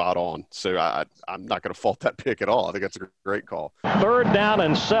spot on. So I'm not going to fault that pick at all. I think that's a great call. 3rd down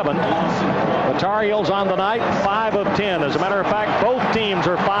and 7. The Tar Heels on the night, 5 of 10. As a matter of fact, both teams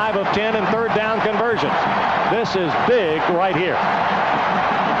are 5 of 10 in 3rd down conversions. This is big right here.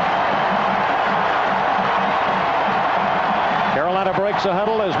 Carolina breaks a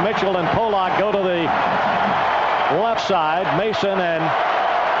huddle as Mitchell and Pollock go to the left side. Mason and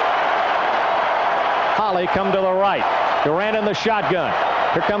Holly come to the right. Durant in the shotgun.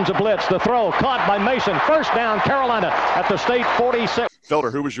 Here comes a blitz. The throw caught by Mason. 1st down, Carolina at the State 46.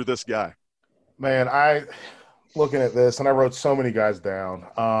 Felder, who was your this guy? Man, looking at this, and I wrote so many guys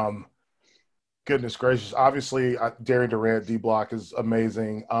down. Goodness gracious. Obviously, Darian Durant, D-block is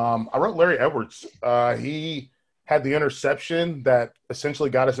amazing. I wrote Larry Edwards. He had the interception that essentially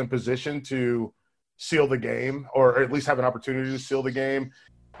got us in position to seal the game, or at least have an opportunity to seal the game.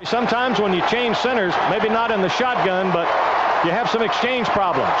 Sometimes when you change centers, maybe not in the shotgun, but you have some exchange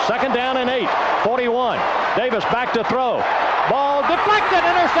problems. 2nd down and 8, 41. Davis back to throw. Ball deflected,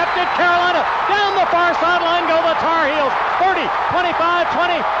 intercepted. Carolina down the far sideline go the Tar Heels. 30, 25,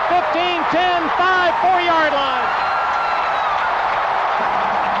 20, 15, 10, 5, 4-yard line.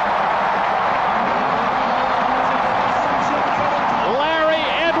 Larry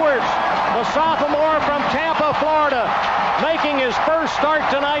Edwards, the sophomore from Tampa, Florida, making his first start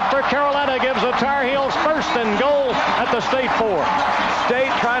tonight for Carolina, gives the Tar Heels 1st and goal at the State 4.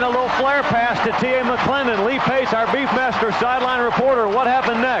 State trying a little flare pass to T.A. McClendon. Lee Pace, our Beefmaster sideline reporter. What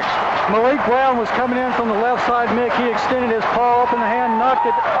happened next? Malik Brown was coming in from the left side, Mick. He extended his paw up in the hand, knocked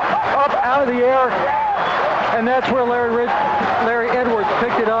it up out of the air, and that's where Larry Edwards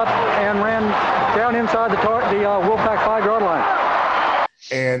picked it up and ran down inside the Wolfpack 5-yard line.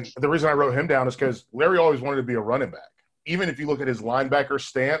 And the reason I wrote him down is because Larry always wanted to be a running back. Even if you look at his linebacker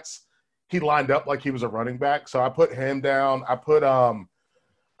stance, he lined up like he was a running back. So I put him down. I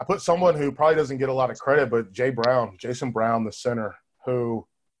put someone who probably doesn't get a lot of credit, but Jason Brown, the center, who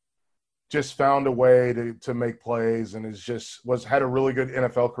just found a way to make plays and had a really good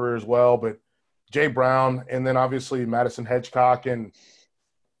NFL career as well. But Jay Brown, and then obviously Madison Hedgecock. And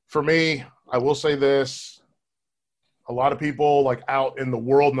for me, I will say this. A lot of people out in the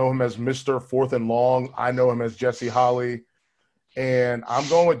world know him as Mr. 4th and Long. I know him as Jesse Holly. And I'm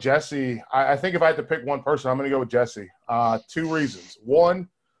going with Jesse. I think if I had to pick one person, I'm going to go with Jesse. 2 reasons. One,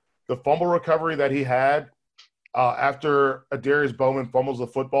 the fumble recovery that he had After Adarius Bowman fumbles the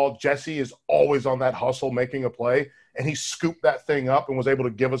football, Jesse is always on that hustle making a play, and he scooped that thing up and was able to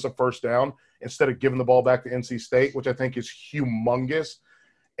give us a first down instead of giving the ball back to NC State, which I think is humongous.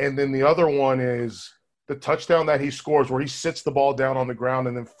 And then the other one is the touchdown that he scores where he sits the ball down on the ground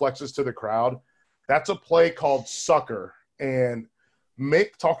and then flexes to the crowd. That's a play called sucker. And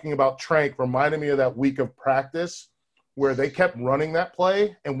Mick talking about Trank reminded me of that week of practice where they kept running that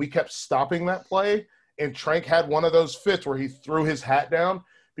play and we kept stopping that play. And Trank had one of those fits where he threw his hat down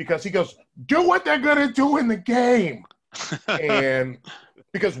because he goes, do what they're going to do in the game. And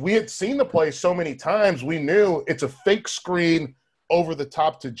because we had seen the play so many times, we knew it's a fake screen over the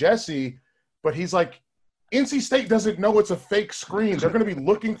top to Jesse. But he's like, NC State doesn't know it's a fake screen. They're going to be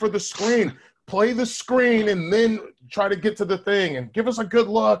looking for the screen. Play the screen and then try to get to the thing and give us a good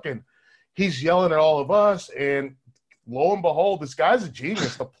look. And he's yelling at all of us. And lo and behold, this guy's a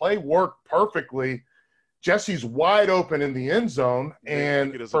genius. The play worked perfectly. Jesse's wide open in the end zone,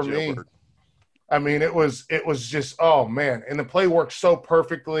 and for me, I mean, it was just, oh man, and the play worked so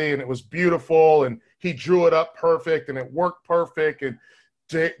perfectly, and it was beautiful, and he drew it up perfect, and it worked perfect, and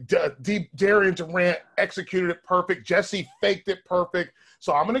Darian Durant executed it perfect. Jesse faked it perfect.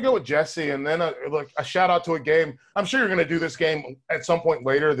 So I'm going to go with Jesse, and then a shout out to a game. I'm sure you're going to do this game at some point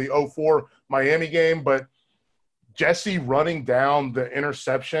later, the 04 Miami game, but Jesse running down the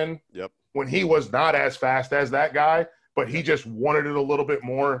interception. Yep. When he was not as fast as that guy, but he just wanted it a little bit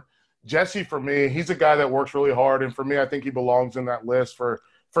more. Jesse, for me, he's a guy that works really hard, and for me, I think he belongs in that list for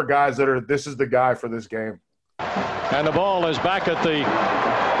guys that are, this is the guy for this game. And the ball is back at the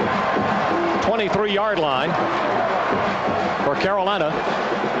 23-yard line for Carolina.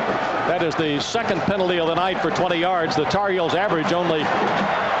 That is the second penalty of the night for 20 yards. The Tar Heels average only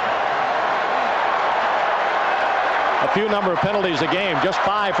a few number of penalties a game, just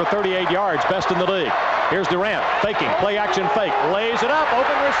 5 for 38 yards, best in the league. Here's Durant, faking, play action fake, lays it up,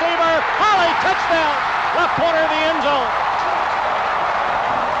 open receiver, Holly, touchdown, left corner of the end zone.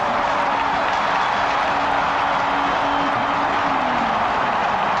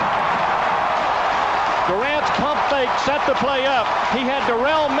 Durant's pump fake set the play up. He had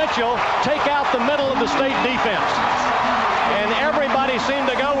Darrell Mitchell take out the middle of the State defense. And everybody seemed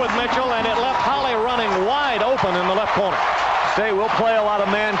to go with Mitchell, and it left Holly running wide open in the left corner. State will play a lot of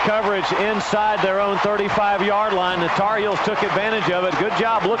man coverage inside their own 35-yard line. The Tar Heels took advantage of it. Good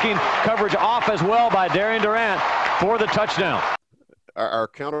job looking coverage off as well by Darian Durant for the touchdown. Our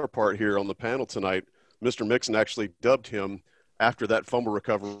counterpart here on the panel tonight, Mr. Mixon, actually dubbed him after that fumble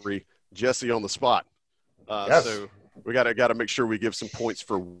recovery, Jesse on the spot. Yes. So we got to make sure we give some points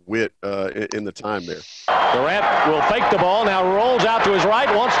for wit in the time there. Durant will fake the ball, now rolls out to his right,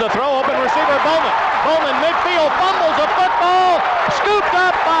 wants to throw, open receiver Bowman. Bowman midfield, fumbles the football, scooped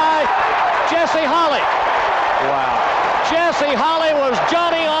up by Jesse Holly. Wow. Jesse Holly was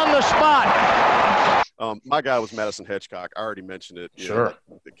Johnny on the spot. My guy was Madison Hedgecock. I already mentioned it. Sure.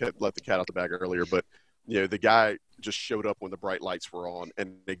 Let the cat out the bag earlier, but the guy just showed up when the bright lights were on,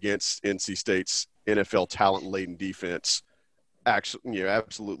 and against NC State's NFL talent-laden defense, actually,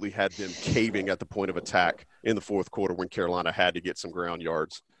 absolutely had them caving at the point of attack in the fourth quarter when Carolina had to get some ground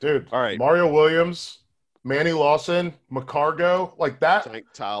yards. Dude, all right, Mario Williams, Manny Lawson, McCargo, like that. Tank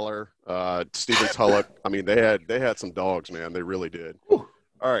Tyler, Stephen Tulloch. I mean, they had some dogs, man. They really did. Whew.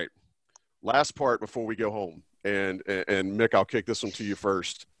 All right, last part before we go home, and Mick, I'll kick this one to you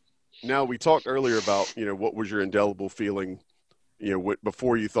first. Now, we talked earlier about, what was your indelible feeling,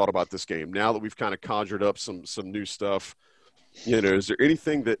 before you thought about this game. Now that we've kind of conjured up some new stuff, is there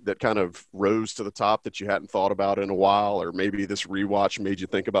anything that kind of rose to the top that you hadn't thought about in a while, or maybe this rewatch made you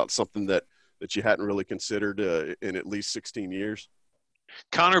think about something that you hadn't really considered in at least 16 years?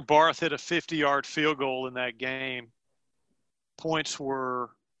 Connor Barth hit a 50-yard field goal in that game. Points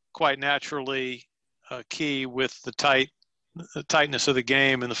were quite naturally key with the tightness of the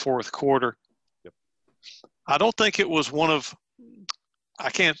game in the fourth quarter. Yep. I don't think it was one of –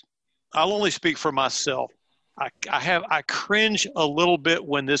 I'll only speak for myself. I cringe a little bit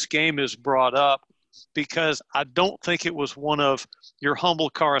when this game is brought up because I don't think it was one of your humble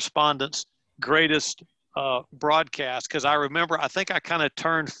correspondent's greatest broadcasts, because I think I kind of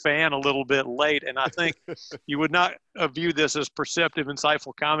turned fan a little bit late, and I think you would not view this as perceptive,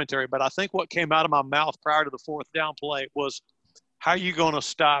 insightful commentary, but I think what came out of my mouth prior to the fourth down play was, how are you going to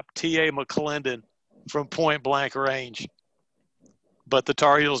stop T.A. McClendon from point-blank range? But the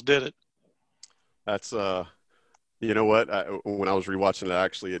Tar Heels did it. That's you know what? When I was rewatching it,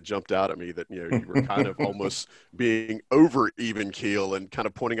 actually, it jumped out at me that you were kind of almost being over even keel and kind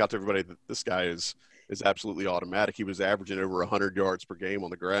of pointing out to everybody that this guy is absolutely automatic. He was averaging over 100 yards per game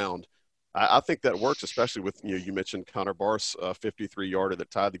on the ground. I think that works, especially with, you mentioned Connor Barth's 53-yarder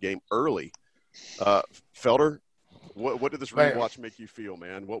that tied the game early. Felder, what did this rewatch make you feel,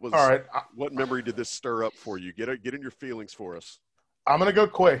 man? What memory did this stir up for you? Get in your feelings for us. I'm going to go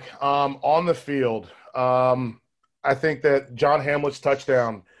quick. On the field, I think that John Hamlet's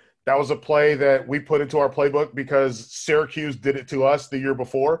touchdown, that was a play that we put into our playbook because Syracuse did it to us the year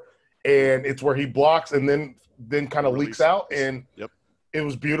before, and it's where he blocks and then kind of leaks out, and it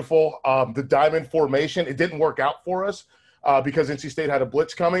was beautiful. The diamond formation, it didn't work out for us because NC State had a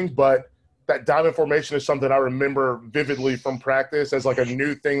blitz coming, but that diamond formation is something I remember vividly from practice as like a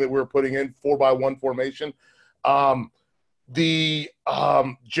new thing that we were putting in, 4x1 formation. Gerald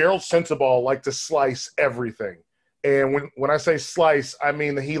Sensabaugh liked to slice everything. And when I say slice, I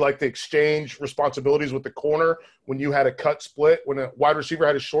mean that he liked to exchange responsibilities with the corner when you had a cut split, when a wide receiver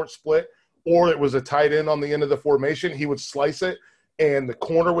had a short split, or it was a tight end on the end of the formation, he would slice it, and the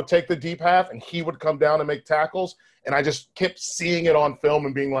corner would take the deep half, and he would come down and make tackles. And I just kept seeing it on film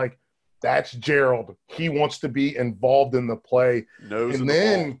and being like, that's Gerald. He wants to be involved in the play. And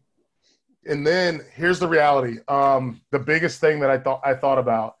then here's the reality. The biggest thing that I thought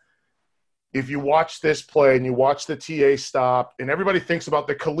about, if you watch this play and you watch the TA stop, and everybody thinks about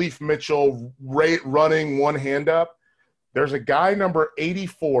the Khalif Mitchell running one hand up, there's a guy number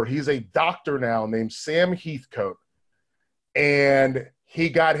 84. He's a doctor now named Sam Heathcote. And he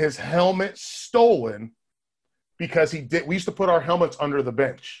got his helmet stolen because we used to put our helmets under the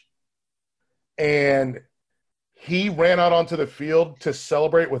bench. And he ran out onto the field to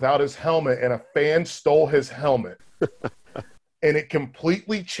celebrate without his helmet, and a fan stole his helmet. And it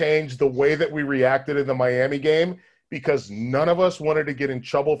completely changed the way that we reacted in the Miami game because none of us wanted to get in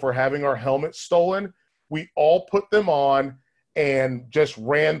trouble for having our helmets stolen. We all put them on and just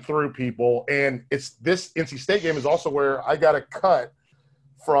ran through people. And this NC State game is also where I got a cut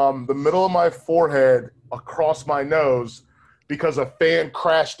from the middle of my forehead across my nose because a fan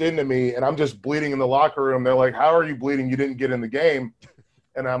crashed into me and I'm just bleeding in the locker room. They're like, how are you bleeding? You didn't get in the game.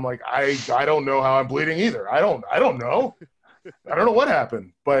 And I'm like, I don't know how I'm bleeding either. I don't know. I don't know what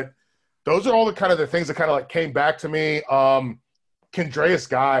happened. But those are all the kind of the things that kind of like came back to me. Kendreus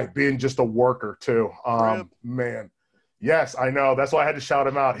Guy being just a worker too. Man. Yes, I know. That's why I had to shout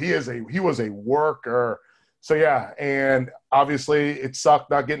him out. He was a worker. So yeah, and obviously it sucked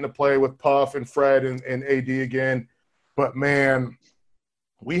not getting to play with Puff and Fred and AD again. But man,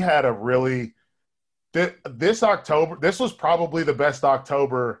 we had a really this October. This was probably the best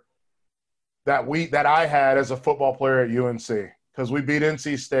October that I had as a football player at UNC because we beat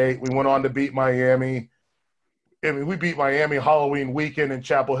NC State. We went on to beat Miami. I mean, we beat Miami Halloween weekend in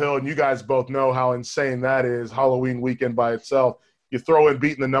Chapel Hill, and you guys both know how insane that is, Halloween weekend by itself. You throw in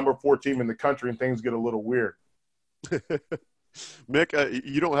beating the number 4 team in the country, and things get a little weird. Mick,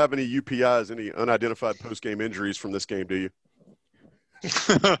 you don't have any UPIs, any unidentified post-game injuries from this game, do you?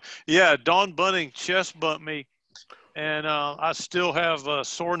 Yeah, Dawn Bunning chest bumped me, and I still have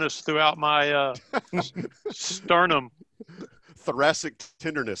soreness throughout my sternum. Thoracic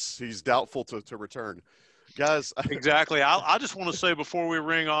tenderness. He's doubtful to return. Guys. Exactly. I just want to say before we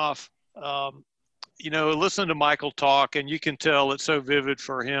ring off, listen to Michael talk, and you can tell it's so vivid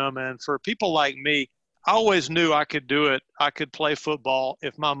for him. And for people like me, I always knew I could do it. I could play football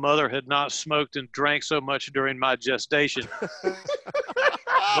if my mother had not smoked and drank so much during my gestation.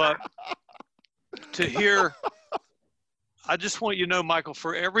 But to hear, I just want you to know, Michael,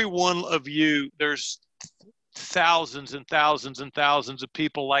 for every one of you, there's thousands and thousands and thousands of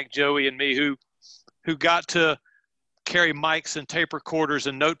people like Joey and me who got to carry mics and tape recorders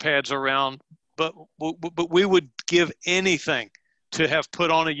and notepads around, but we would give anything to have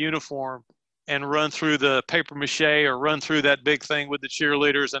put on a uniform and run through the paper mache or run through that big thing with the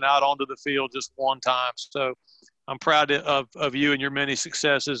cheerleaders and out onto the field just one time. So I'm proud of you and your many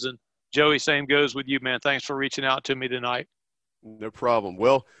successes. And Joey, same goes with you, man. Thanks for reaching out to me tonight. No problem.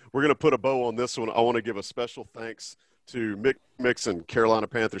 Well, we're going to put a bow on this one. I want to give a special thanks to Mick Mixon, Carolina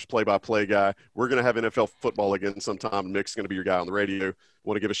Panthers play-by-play guy. We're going to have NFL football again sometime. Mick's going to be your guy on the radio. I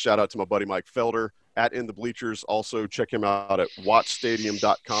want to give a shout-out to my buddy Mike Felder at In the Bleachers. Also, check him out at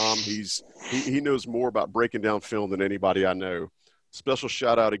watchstadium.com. He knows more about breaking down film than anybody I know. Special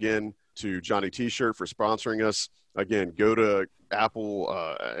shout-out again to Johnny T-Shirt for sponsoring us. Again, go to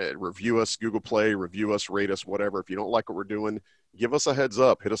Apple, review us, Google Play, review us, rate us, whatever. If you don't like what we're doing, give us a heads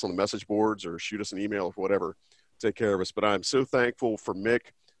up. Hit us on the message boards or shoot us an email or whatever. Take care of us. But I'm so thankful for Mick,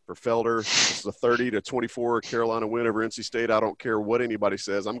 for Felder. This is a 30-24 Carolina win over NC State. I don't care what anybody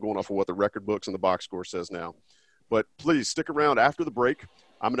says. I'm going off of what the record books and the box score says now. But please stick around after the break.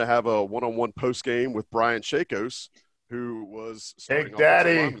 I'm going to have a one-on-one post game with Brian Chacos, who was starting Big Daddy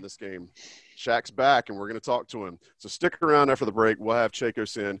offensive lineman in this game. Shaq's back, and we're going to talk to him. So stick around after the break. We'll have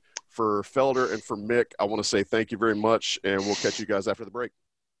Chacos in. For Felder and for Mick, I want to say thank you very much, and we'll catch you guys after the break.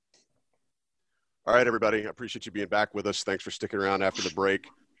 All right, everybody. I appreciate you being back with us. Thanks for sticking around after the break.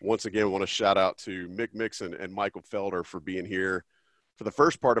 Once again, I want to shout out to Mick Mixon and Michael Felder for being here for the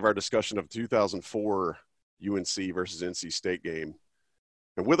first part of our discussion of 2004 UNC versus NC State game.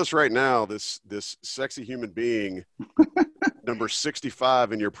 And with us right now, this sexy human being, number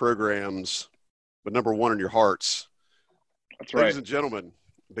 65 in your programs, but number 1 in your hearts. That's right. Ladies and gentlemen,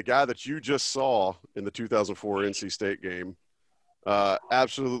 the guy that you just saw in the 2004 NC State game,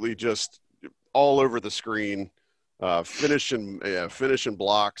 absolutely just all over the screen, finishing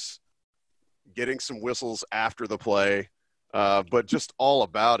blocks, getting some whistles after the play, but just all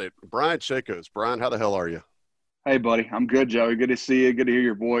about it. Brian Chacos. Brian, how the hell are you? Hey, buddy. I'm good, Joey. Good to see you. Good to hear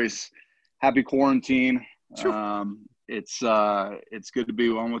your voice. Happy quarantine. It's good to be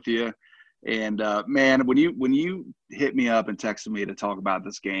on with you. And man, when you hit me up and texted me to talk about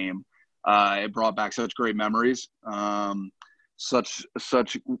this game, it brought back such great memories. Such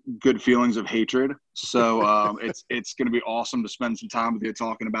good feelings of hatred. So it's going to be awesome to spend some time with you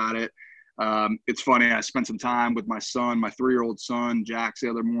talking about it. It's funny. I spent some time with my son, my 3-year-old son, Jax, the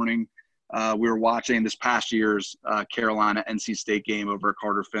other morning. We were watching this past year's Carolina NC State game over at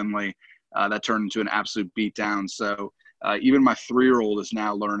Carter Finley. That turned into an absolute beatdown. So even my 3-year-old is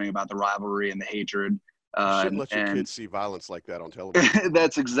now learning about the rivalry and the hatred. You shouldn't let your kids see violence like that on television.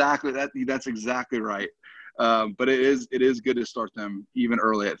 That's exactly right. But it is good to start them even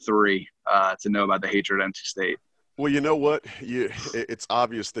early at 3 to know about the hatred at NC State. Well, you know what? It's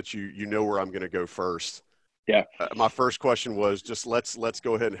obvious that you know where I'm going to go first. Yeah. My first question was just let's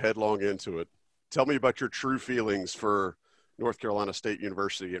go ahead and headlong into it. Tell me about your true feelings for North Carolina State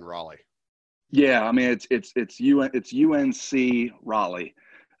University in Raleigh. Yeah, I mean it's UNC Raleigh,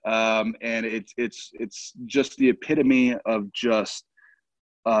 and it's just the epitome of just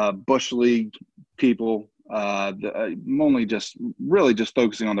Bush League people. Only just really just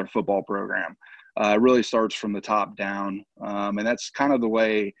focusing on their football program. Really starts from the top down, and that's kind of the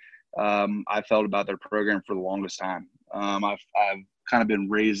way I felt about their program for the longest time. I've kind of been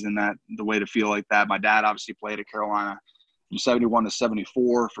raised in the way to feel like that. My dad obviously played at Carolina from 71 to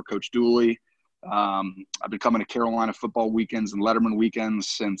 74 for Coach Dooley. I've been coming to Carolina football weekends and Letterman weekends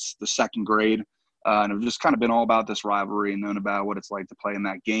since the 2nd grade. And I've just kind of been all about this rivalry and known about what it's like to play in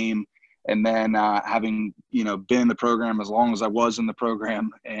that game. And then having, been in the program as long as I was in the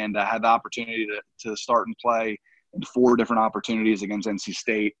program and had the opportunity to start and play in 4 different opportunities against NC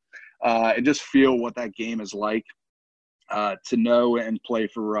State, and just feel what that game is like, to know and play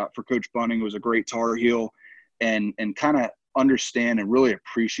for Coach Bunning, who was a great Tar Heel, and kind of understand and really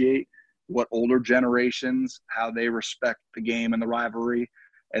appreciate what older generations, how they respect the game and the rivalry,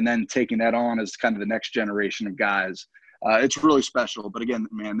 and then taking that on as kind of the next generation of guys. It's really special. But again,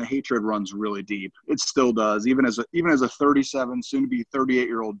 man, the hatred runs really deep. It still does. Even as a 37, soon to be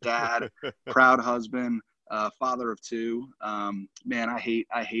 38-year-old dad, proud husband, father of 2. Man, I hate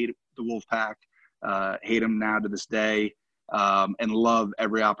the Wolfpack. Hate them now to this day, and love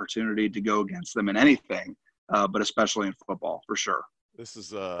every opportunity to go against them in anything, but especially in football for sure. This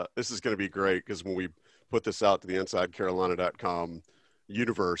is going to be great because when we put this out to the InsideCarolina.com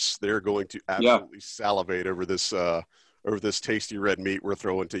universe, they're going to absolutely salivate over this tasty red meat we're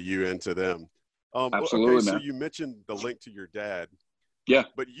throwing to you and to them. Absolutely, okay, man. So you mentioned the link to your dad. Yeah.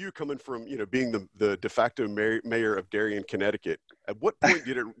 But you coming from, being the de facto mayor of Darien, Connecticut, at what point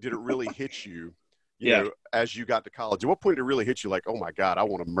did it really hit you, you know, as you got to college? At what point did it really hit you like, oh, my God, I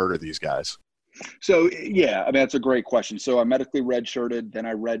want to murder these guys? So, yeah, I mean, that's a great question. So I medically redshirted. Then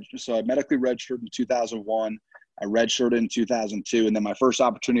I medically redshirted in 2001. I redshirted in 2002. And then my first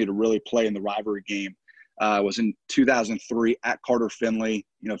opportunity to really play in the rivalry game was in 2003 at Carter Finley.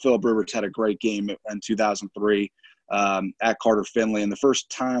 Philip Rivers had a great game in 2003 at Carter Finley. And the first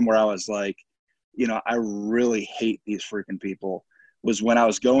time where I was like, I really hate these freaking people was when I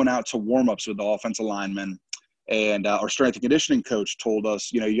was going out to warm-ups with the offensive linemen. And our strength and conditioning coach told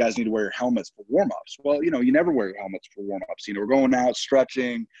us, you guys need to wear your helmets for warm-ups. Well, you never wear your helmets for warm-ups. We're going out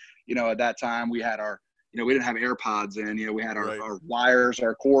stretching. At that time we had our, we didn't have AirPods in. We had our wires,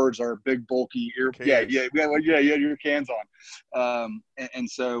 our cords, our big bulky ear. Cans. Yeah, your cans on.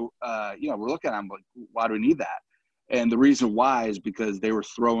 So, we're looking at them like, why do we need that? And the reason why is because they were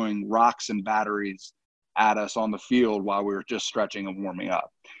throwing rocks and batteries at us on the field while we were just stretching and warming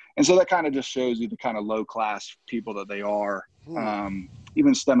up. And so that kind of just shows you the kind of low-class people that they are,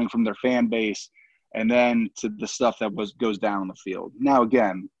 even stemming from their fan base, and then to the stuff that goes down on the field. Now,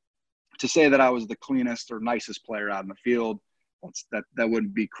 again, to say that I was the cleanest or nicest player out in the field, that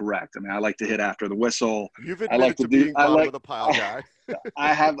wouldn't be correct. I mean, I like to hit after the whistle. You've admitted to being bottom of the pile guy.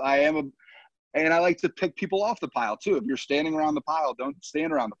 And I like to pick people off the pile too. If you're standing around the pile, don't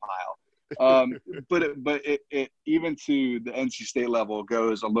stand around the pile. But it even to the NC State level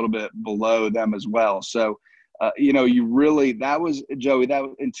goes a little bit below them as well. So, that was Joey, that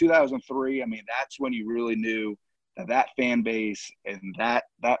was in 2003. I mean, that's when you really knew that fan base and that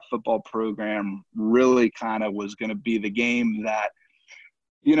football program really kind of was going to be the game that,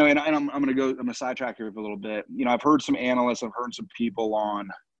 and I'm going to sidetrack here for a little bit. I've heard some analysts, I've heard some people on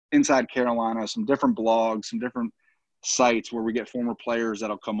Inside Carolina, some different blogs, some different sites where we get former players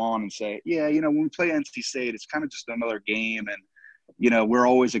that'll come on and say, yeah, when we play NC State, it's kind of just another game. And, we're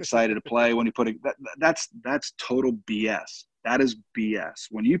always excited to play when you put it. That's total BS. That is BS.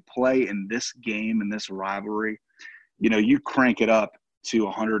 When you play in this game, in this rivalry, you crank it up to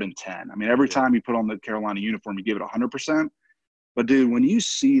 110. I mean, every time you put on the Carolina uniform, you give it 100%. But, dude, when you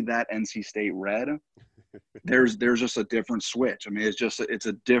see that NC State red, there's just a different switch. I mean, it's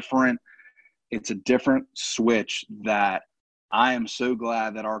a different switch that I am so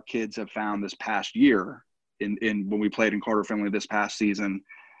glad that our kids have found this past year in when we played in Carter Finley this past season.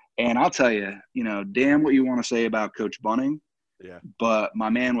 And I'll tell you, damn what you want to say about Coach Bunning. Yeah. But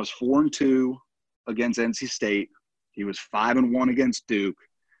my man was 4-2 against NC State. He was 5-1 against Duke.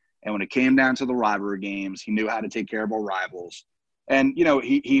 And when it came down to the rivalry games, he knew how to take care of our rivals. And,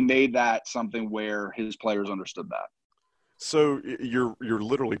 he made that something where his players understood that. So you're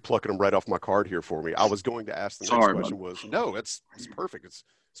literally plucking them right off my card here for me. I was going to ask the next question was, no, it's perfect. It's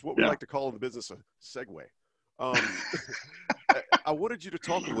what we like to call in the business a segue. I wanted you to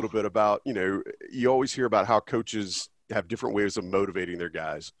talk a little bit about, you always hear about how coaches have different ways of motivating their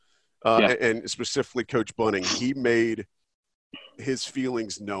guys. And specifically Coach Bunning, he made his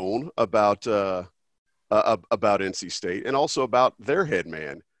feelings known about NC State and also about their head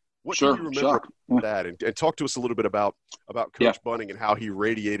man. What do you remember that? And talk to us a little bit about Coach Bunning and how he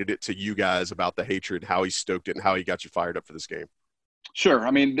radiated it to you guys about the hatred, how he stoked it, and how he got you fired up for this game. Sure.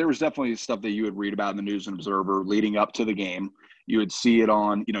 I mean, there was definitely stuff that you would read about in the News and Observer leading up to the game. You would see it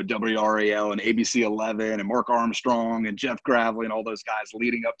on, WRAL and ABC 11 and Mark Armstrong and Jeff Gravely and all those guys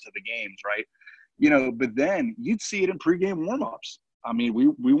leading up to the games, right? But then you'd see it in pregame warmups. I mean,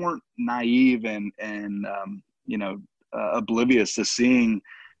 we weren't naive and oblivious to seing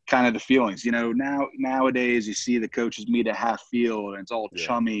kind of the feelings. Nowadays you see the coaches meet at half field and it's all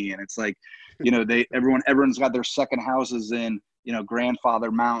chummy and it's like, everyone's got their second houses in,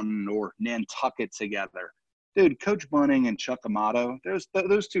 Grandfather Mountain or Nantucket together. Dude, Coach Bunning and Chuck Amato,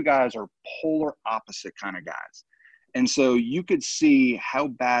 those two guys are polar opposite kind of guys. And so you could see how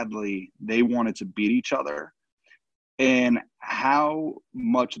badly they wanted to beat each other and how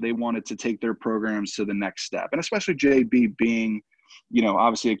much they wanted to take their programs to the next step. And especially JB being,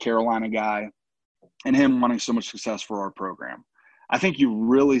 obviously a Carolina guy and him wanting so much success for our program. I think you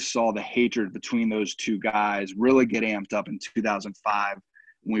really saw the hatred between those two guys really get amped up in 2005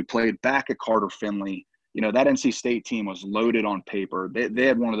 when we played back at Carter Finley. That NC State team was loaded on paper. They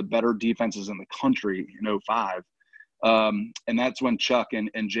had one of the better defenses in the country in 05. And that's when Chuck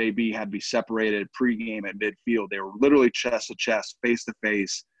and JB had to be separated pregame at midfield. They were literally chest to chest, face to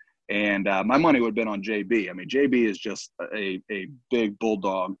face. And my money would have been on JB. I mean, JB is just a big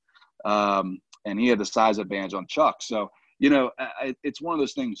bulldog. And he had the size advantage on Chuck. So, it's one of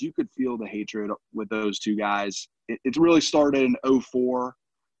those things you could feel the hatred with those two guys. It really started in 04.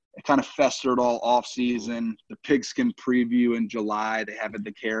 It kind of festered all off season. The pigskin preview in July, they have it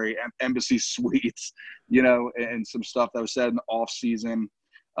to carry embassy suites, and some stuff that was said in the off season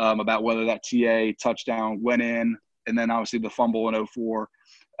about whether that TA touchdown went in, and then obviously the fumble in 04.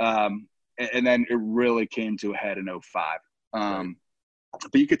 And then it really came to a head in 05.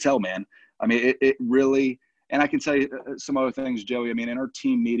 But you could tell, man, I mean, it really, and I can tell you some other things, Joey. I mean, in our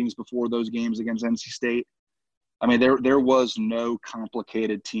team meetings before those games against NC State, I mean, there was no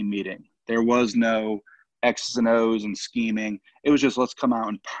complicated team meeting. There was no X's and O's and scheming. It was just, let's come out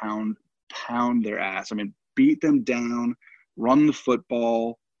and pound their ass. I mean, beat them down, run the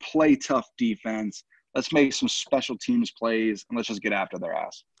football, play tough defense. Let's make some special teams plays, and let's just get after their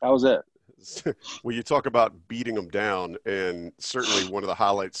ass. That was it. Well, you talk about beating them down, and certainly one of the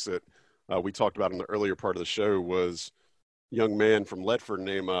highlights that we talked about in the earlier part of the show was a young man from Ledford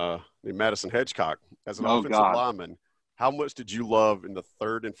named Madison Hedgecock as an offensive lineman. How much did you love in the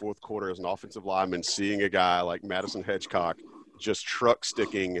third and fourth quarter as an offensive lineman seeing a guy like Madison Hedgecock just truck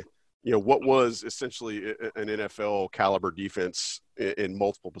sticking, what was essentially an NFL caliber defense in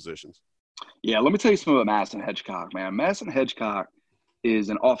multiple positions? Yeah, let me tell you something about Madison Hedgecock, man. Madison Hedgecock is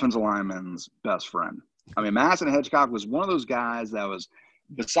an offensive lineman's best friend. I mean, Madison Hedgecock was one of those guys that was,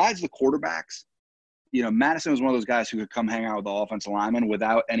 besides the quarterbacks, Madison was one of those guys who could come hang out with the offensive lineman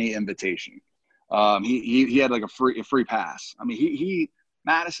without any invitation. He had like a free pass. I mean,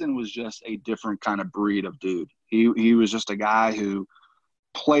 Madison was just a different kind of breed of dude. He was just a guy who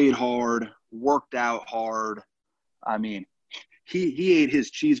played hard, worked out hard. I mean, he ate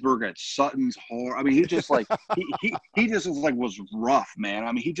his cheeseburger at Sutton's hard. I mean, he just like he just was rough, man.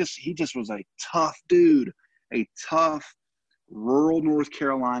 I mean, he just was a tough dude, a tough rural North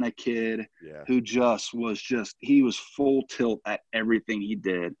Carolina kid who he was full tilt at everything he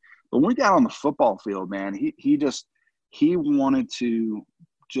did. But when we got on the football field, man, he wanted to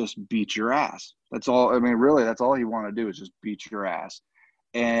just beat your ass. That's all. I mean, really, that's all he wanted to do is just beat your ass.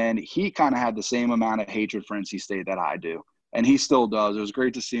 And he kind of had the same amount of hatred for NC State that I do. And he still does. It was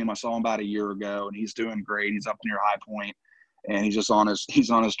great to see him. I saw him about a year ago, and he's doing great. He's up near High Point, and he's on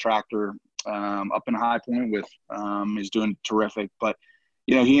his tractor up in High Point with he's doing terrific. But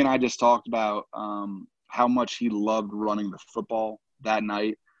he and I just talked about how much he loved running the football that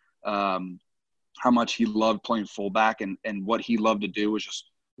night, how much he loved playing fullback, and what he loved to do was just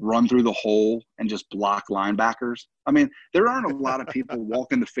run through the hole and just block linebackers. I mean, there aren't a lot of people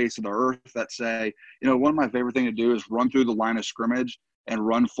walking the face of the earth that say, one of my favorite things to do is run through the line of scrimmage and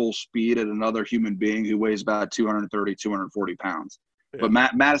run full speed at another human being who weighs about 230, 240 pounds. Yeah.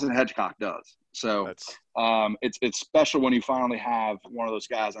 But Madison Hedgecock does. So it's special when you finally have one of those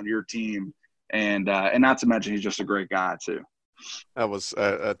guys on your team, and not to mention he's just a great guy too.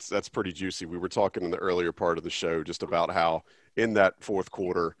 That's pretty juicy. We were talking in the earlier part of the show just about how in that fourth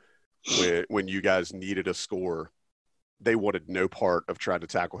quarter, when you guys needed a score, they wanted no part of trying to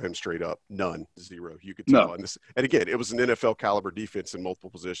tackle him straight up. None, zero. You could tell. No. And again, it was an NFL caliber defense in multiple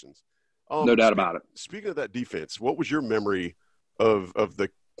positions. No doubt about it. Speaking of that defense, what was your memory of the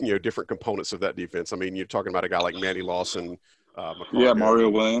different components of that defense? I mean, you're talking about a guy like Manny Lawson, Mario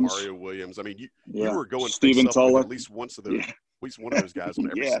Williams. I mean, you were going Steven Tulloch, at least one of those guys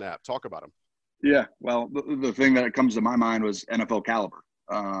on every snap. Talk about him. Yeah, well, the thing that comes to my mind was NFL caliber.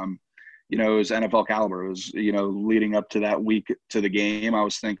 It was NFL caliber. It was, leading up to that week to the game, I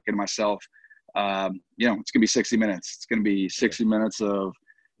was thinking to myself, it's going to be 60 minutes. It's going to be 60 minutes of,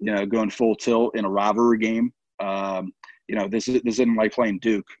 going full tilt in a rivalry game. This isn't like playing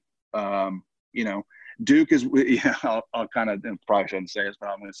Duke. Duke is, I'll kind of probably shouldn't say this, but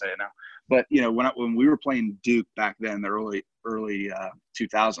I'm going to say it now. But, when we were playing Duke back then, the early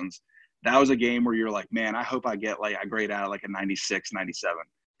 2000s, that was a game where you're like, man, I hope I get like a grade out of like a 96, 97,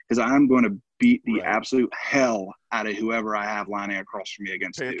 because I'm going to beat the absolute hell out of whoever I have lining across from me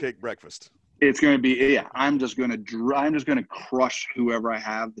against Pancake Duke. Breakfast. It's going to be, I'm just going to crush whoever I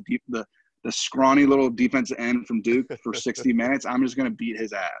have, the scrawny little defensive end from Duke for 60 minutes. I'm just going to beat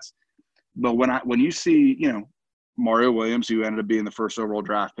his ass. But when you see, Mario Williams, who ended up being the first overall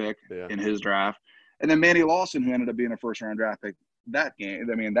draft pick in his draft, and then Manny Lawson, who ended up being a first-round draft pick that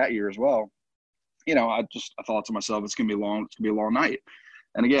year as well, I thought to myself, it's going to be long. It's going to be a long night.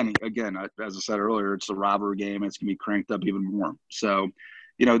 And again, as I said earlier, it's a rivalry game. It's going to be cranked up even more. So,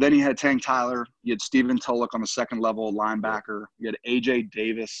 then you had Tank Tyler. You had Steven Tulloch on the second level linebacker. You had A.J.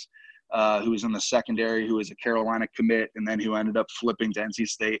 Davis, who was in the secondary, who was a Carolina commit, and then who ended up flipping to NC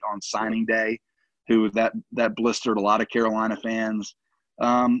State on signing day, who that blistered a lot of Carolina fans.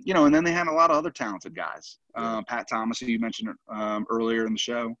 And then they had a lot of other talented guys. Pat Thomas, who you mentioned earlier in the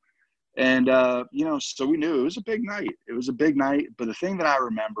show. And, so we knew it was a big night. It was a big night. But the thing that I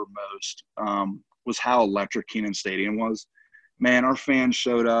remember most was how electric Kenan Stadium was. Man, our fans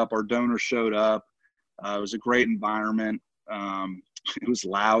showed up. Our donors showed up. It was a great environment. It was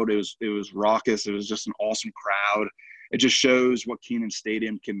loud. It was raucous. It was just an awesome crowd. It just shows what Kenan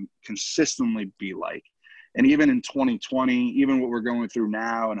Stadium can consistently be like. And even in 2020, even what we're going through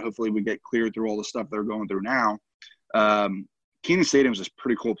now, and hopefully we get cleared through all the stuff they're going through now, Kenan Stadium is a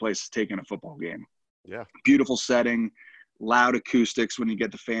pretty cool place to take in a football game. Yeah. Beautiful setting, loud acoustics when you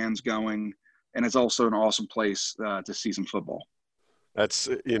get the fans going, and it's also an awesome place to see some football. That's,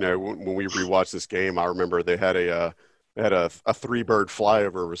 when we rewatched this game, I remember they had a three-bird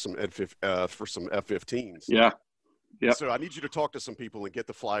flyover with some for some F-15s. Yeah. Yeah. So I need you to talk to some people and get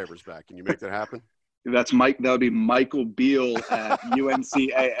the flyovers back. Can you make that happen? That's Mike. That would be Michael Beal at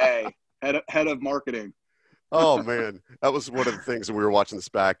UNCAA, head of marketing. Oh man, that was one of the things that we were watching this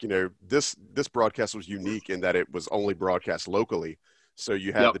back. This broadcast was unique in that it was only broadcast locally. So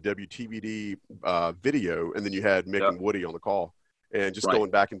you had the WTVD video, and then you had Mick and Woody on the call. and just going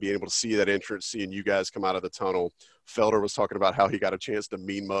back and being able to see that entrance, seeing you guys come out of the tunnel. Felder was talking about how he got a chance to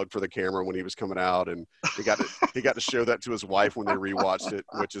mean mug for the camera when he was coming out, and he got to show that to his wife when they rewatched it,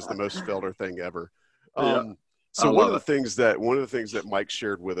 which is the most Felder thing ever. So one of the things that Mike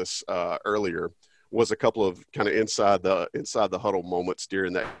shared with us earlier was a couple of kind of inside the huddle moments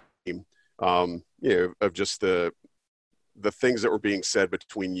during that game, of just the things that were being said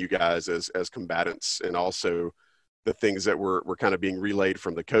between you guys as combatants, and also the things that were kind of being relayed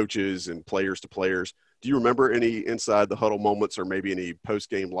from the coaches and players to players. Do you remember any inside the huddle moments, or maybe any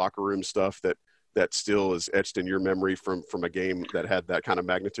post-game locker room stuff that still is etched in your memory from a game that had that kind of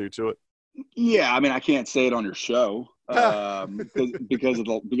magnitude to it? Yeah, I mean, I can't say it on your show because of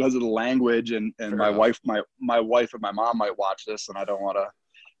the language, and my wife and my mom might watch this, and I don't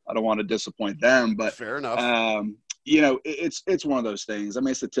want to disappoint them. But fair enough. It's one of those things. I mean,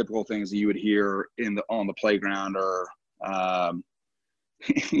 it's the typical things that you would hear on the playground, or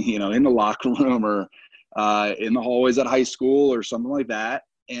in the locker room, or in the hallways at high school, or something like that.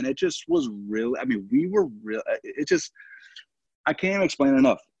 And it just was really, I mean, we were real. I can't explain it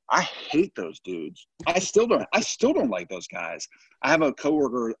enough. I hate those dudes. I still don't like those guys. I have a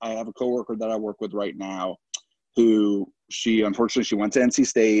coworker that I work with right now, who unfortunately she went to NC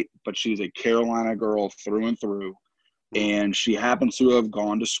State, but she's a Carolina girl through and through. And she happens to have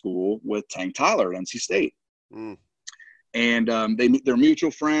gone to school with Tank Tyler at NC State. And they're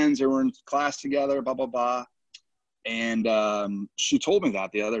mutual friends. They were in class together, blah, blah, blah. And she told me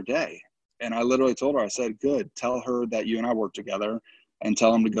that the other day. And I literally told her, I said, good, tell her that you and I work together, and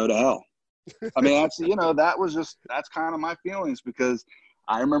tell him to go to hell. I mean, that's kind of my feelings, because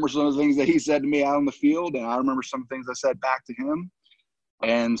I remember some of the things that he said to me out on the field, and I remember some things I said back to him.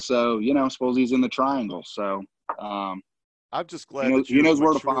 And so, I suppose he's in the triangle. So I'm just glad he knows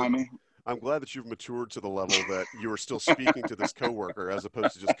where to find me. I'm glad that you've matured to the level that you are still speaking to this coworker, as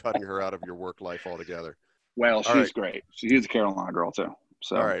opposed to just cutting her out of your work life altogether. Well, she's great. She's a Carolina girl too.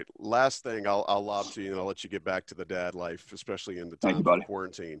 So. All right. Last thing I'll lob to you, and I'll let you get back to the dad life, especially in the time of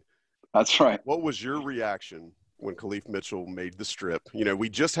quarantine. That's right. What was your reaction when Khalif Mitchell made the strip? We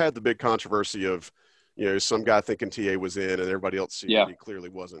just had the big controversy of, some guy thinking TA was in and everybody else seeing he clearly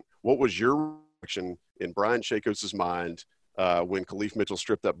wasn't. What was your reaction in Brian Chacos' mind when Khalif Mitchell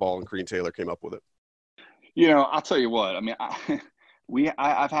stripped that ball and Crean Taylor came up with it? I'll tell you what. I mean,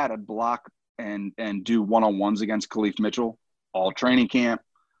 I've had a block and do one-on-ones against Khalif Mitchell all training camp,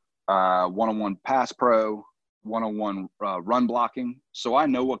 one-on-one pass pro, one-on-one run blocking. So I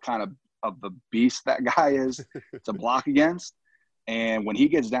know what kind of the beast that guy is to block against. And when he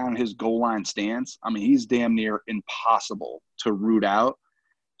gets down in his goal line stance, I mean, he's damn near impossible to root out.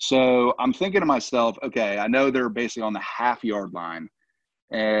 So I'm thinking to myself, okay, I know they're basically on the half-yard line,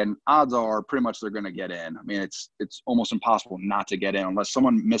 and odds are pretty much they're going to get in. I mean, it's almost impossible not to get in unless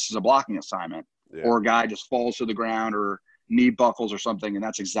someone misses a blocking assignment or a guy just falls to the ground or knee buckles or something, and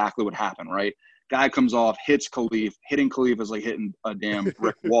that's exactly what happened, right? Guy comes off, hits Khalif. Hitting Khalif is like hitting a damn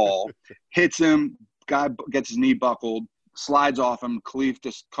brick wall. Hits him, guy gets his knee buckled, slides off him. Khalif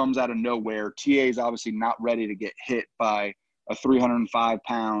just comes out of nowhere. TA is obviously not ready to get hit by a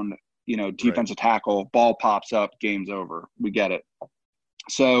 305-pound, defensive tackle. Ball pops up, game's over. We get it.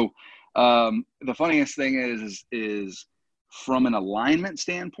 So the funniest thing is from an alignment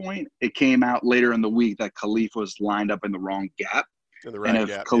standpoint, it came out later in the week that Khalif was lined up in the wrong gap. And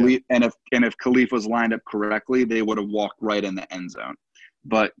if Khalif was lined up correctly, they would have walked right in the end zone.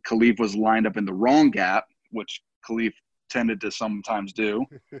 But Khalif was lined up in the wrong gap, which Khalif tended to sometimes do.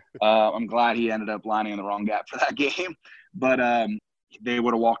 I'm glad he ended up lining in the wrong gap for that game. But they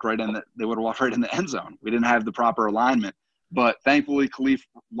would have walked right in the end zone. We didn't have the proper alignment. But thankfully, Khalif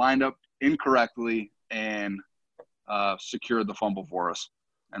lined up incorrectly and secured the fumble for us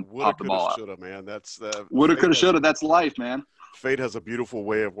and popped the ball out. Shoulda, man. That's woulda, coulda, shoulda. That's life, man. Fate has a beautiful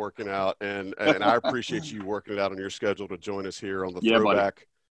way of working out, and I appreciate you working it out on your schedule to join us here on the Throwback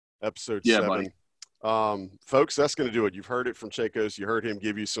episode 7. Folks, that's going to do it. You've heard it from Chacos. You heard him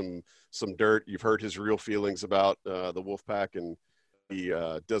give you some dirt. You've heard his real feelings about the Wolfpack, and he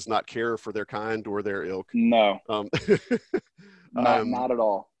does not care for their kind or their ilk. No, not at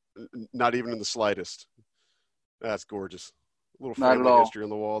all. Not even in the slightest. That's gorgeous. A little family history on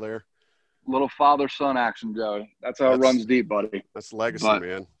the wall there. Little father-son action, Joey. That's how it runs deep, buddy. That's legacy,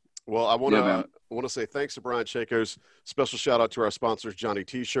 man. Well, I want to say thanks to Brian Chacos. Special shout-out to our sponsors, Johnny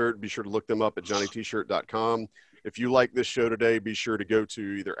T-Shirt. Be sure to look them up at johnnytshirt.com. If you like this show today, be sure to go to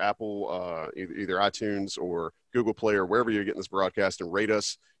either Apple, either iTunes or Google Play or wherever you're getting this broadcast and rate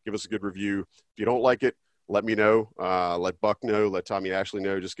us. Give us a good review. If you don't like it, let me know. Let Buck know. Let Tommy Ashley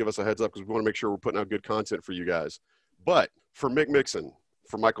know. Just give us a heads up because we want to make sure we're putting out good content for you guys. But for Mick Mixon,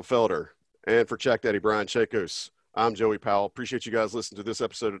 for Michael Felder, and for Check Daddy Brian Chacos, I'm Joey Powell. Appreciate you guys listening to this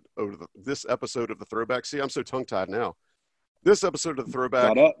episode of the Throwback. See, I'm so tongue-tied now. This episode of the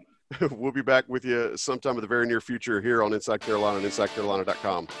Throwback, we'll be back with you sometime in the very near future here on Inside Carolina and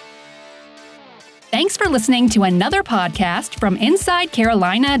InsideCarolina.com. Thanks for listening to another podcast from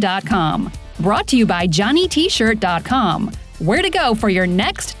InsideCarolina.com. Brought to you by JohnnyT-Shirt.com. Where to go for your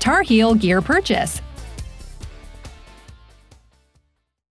next Tar Heel gear purchase.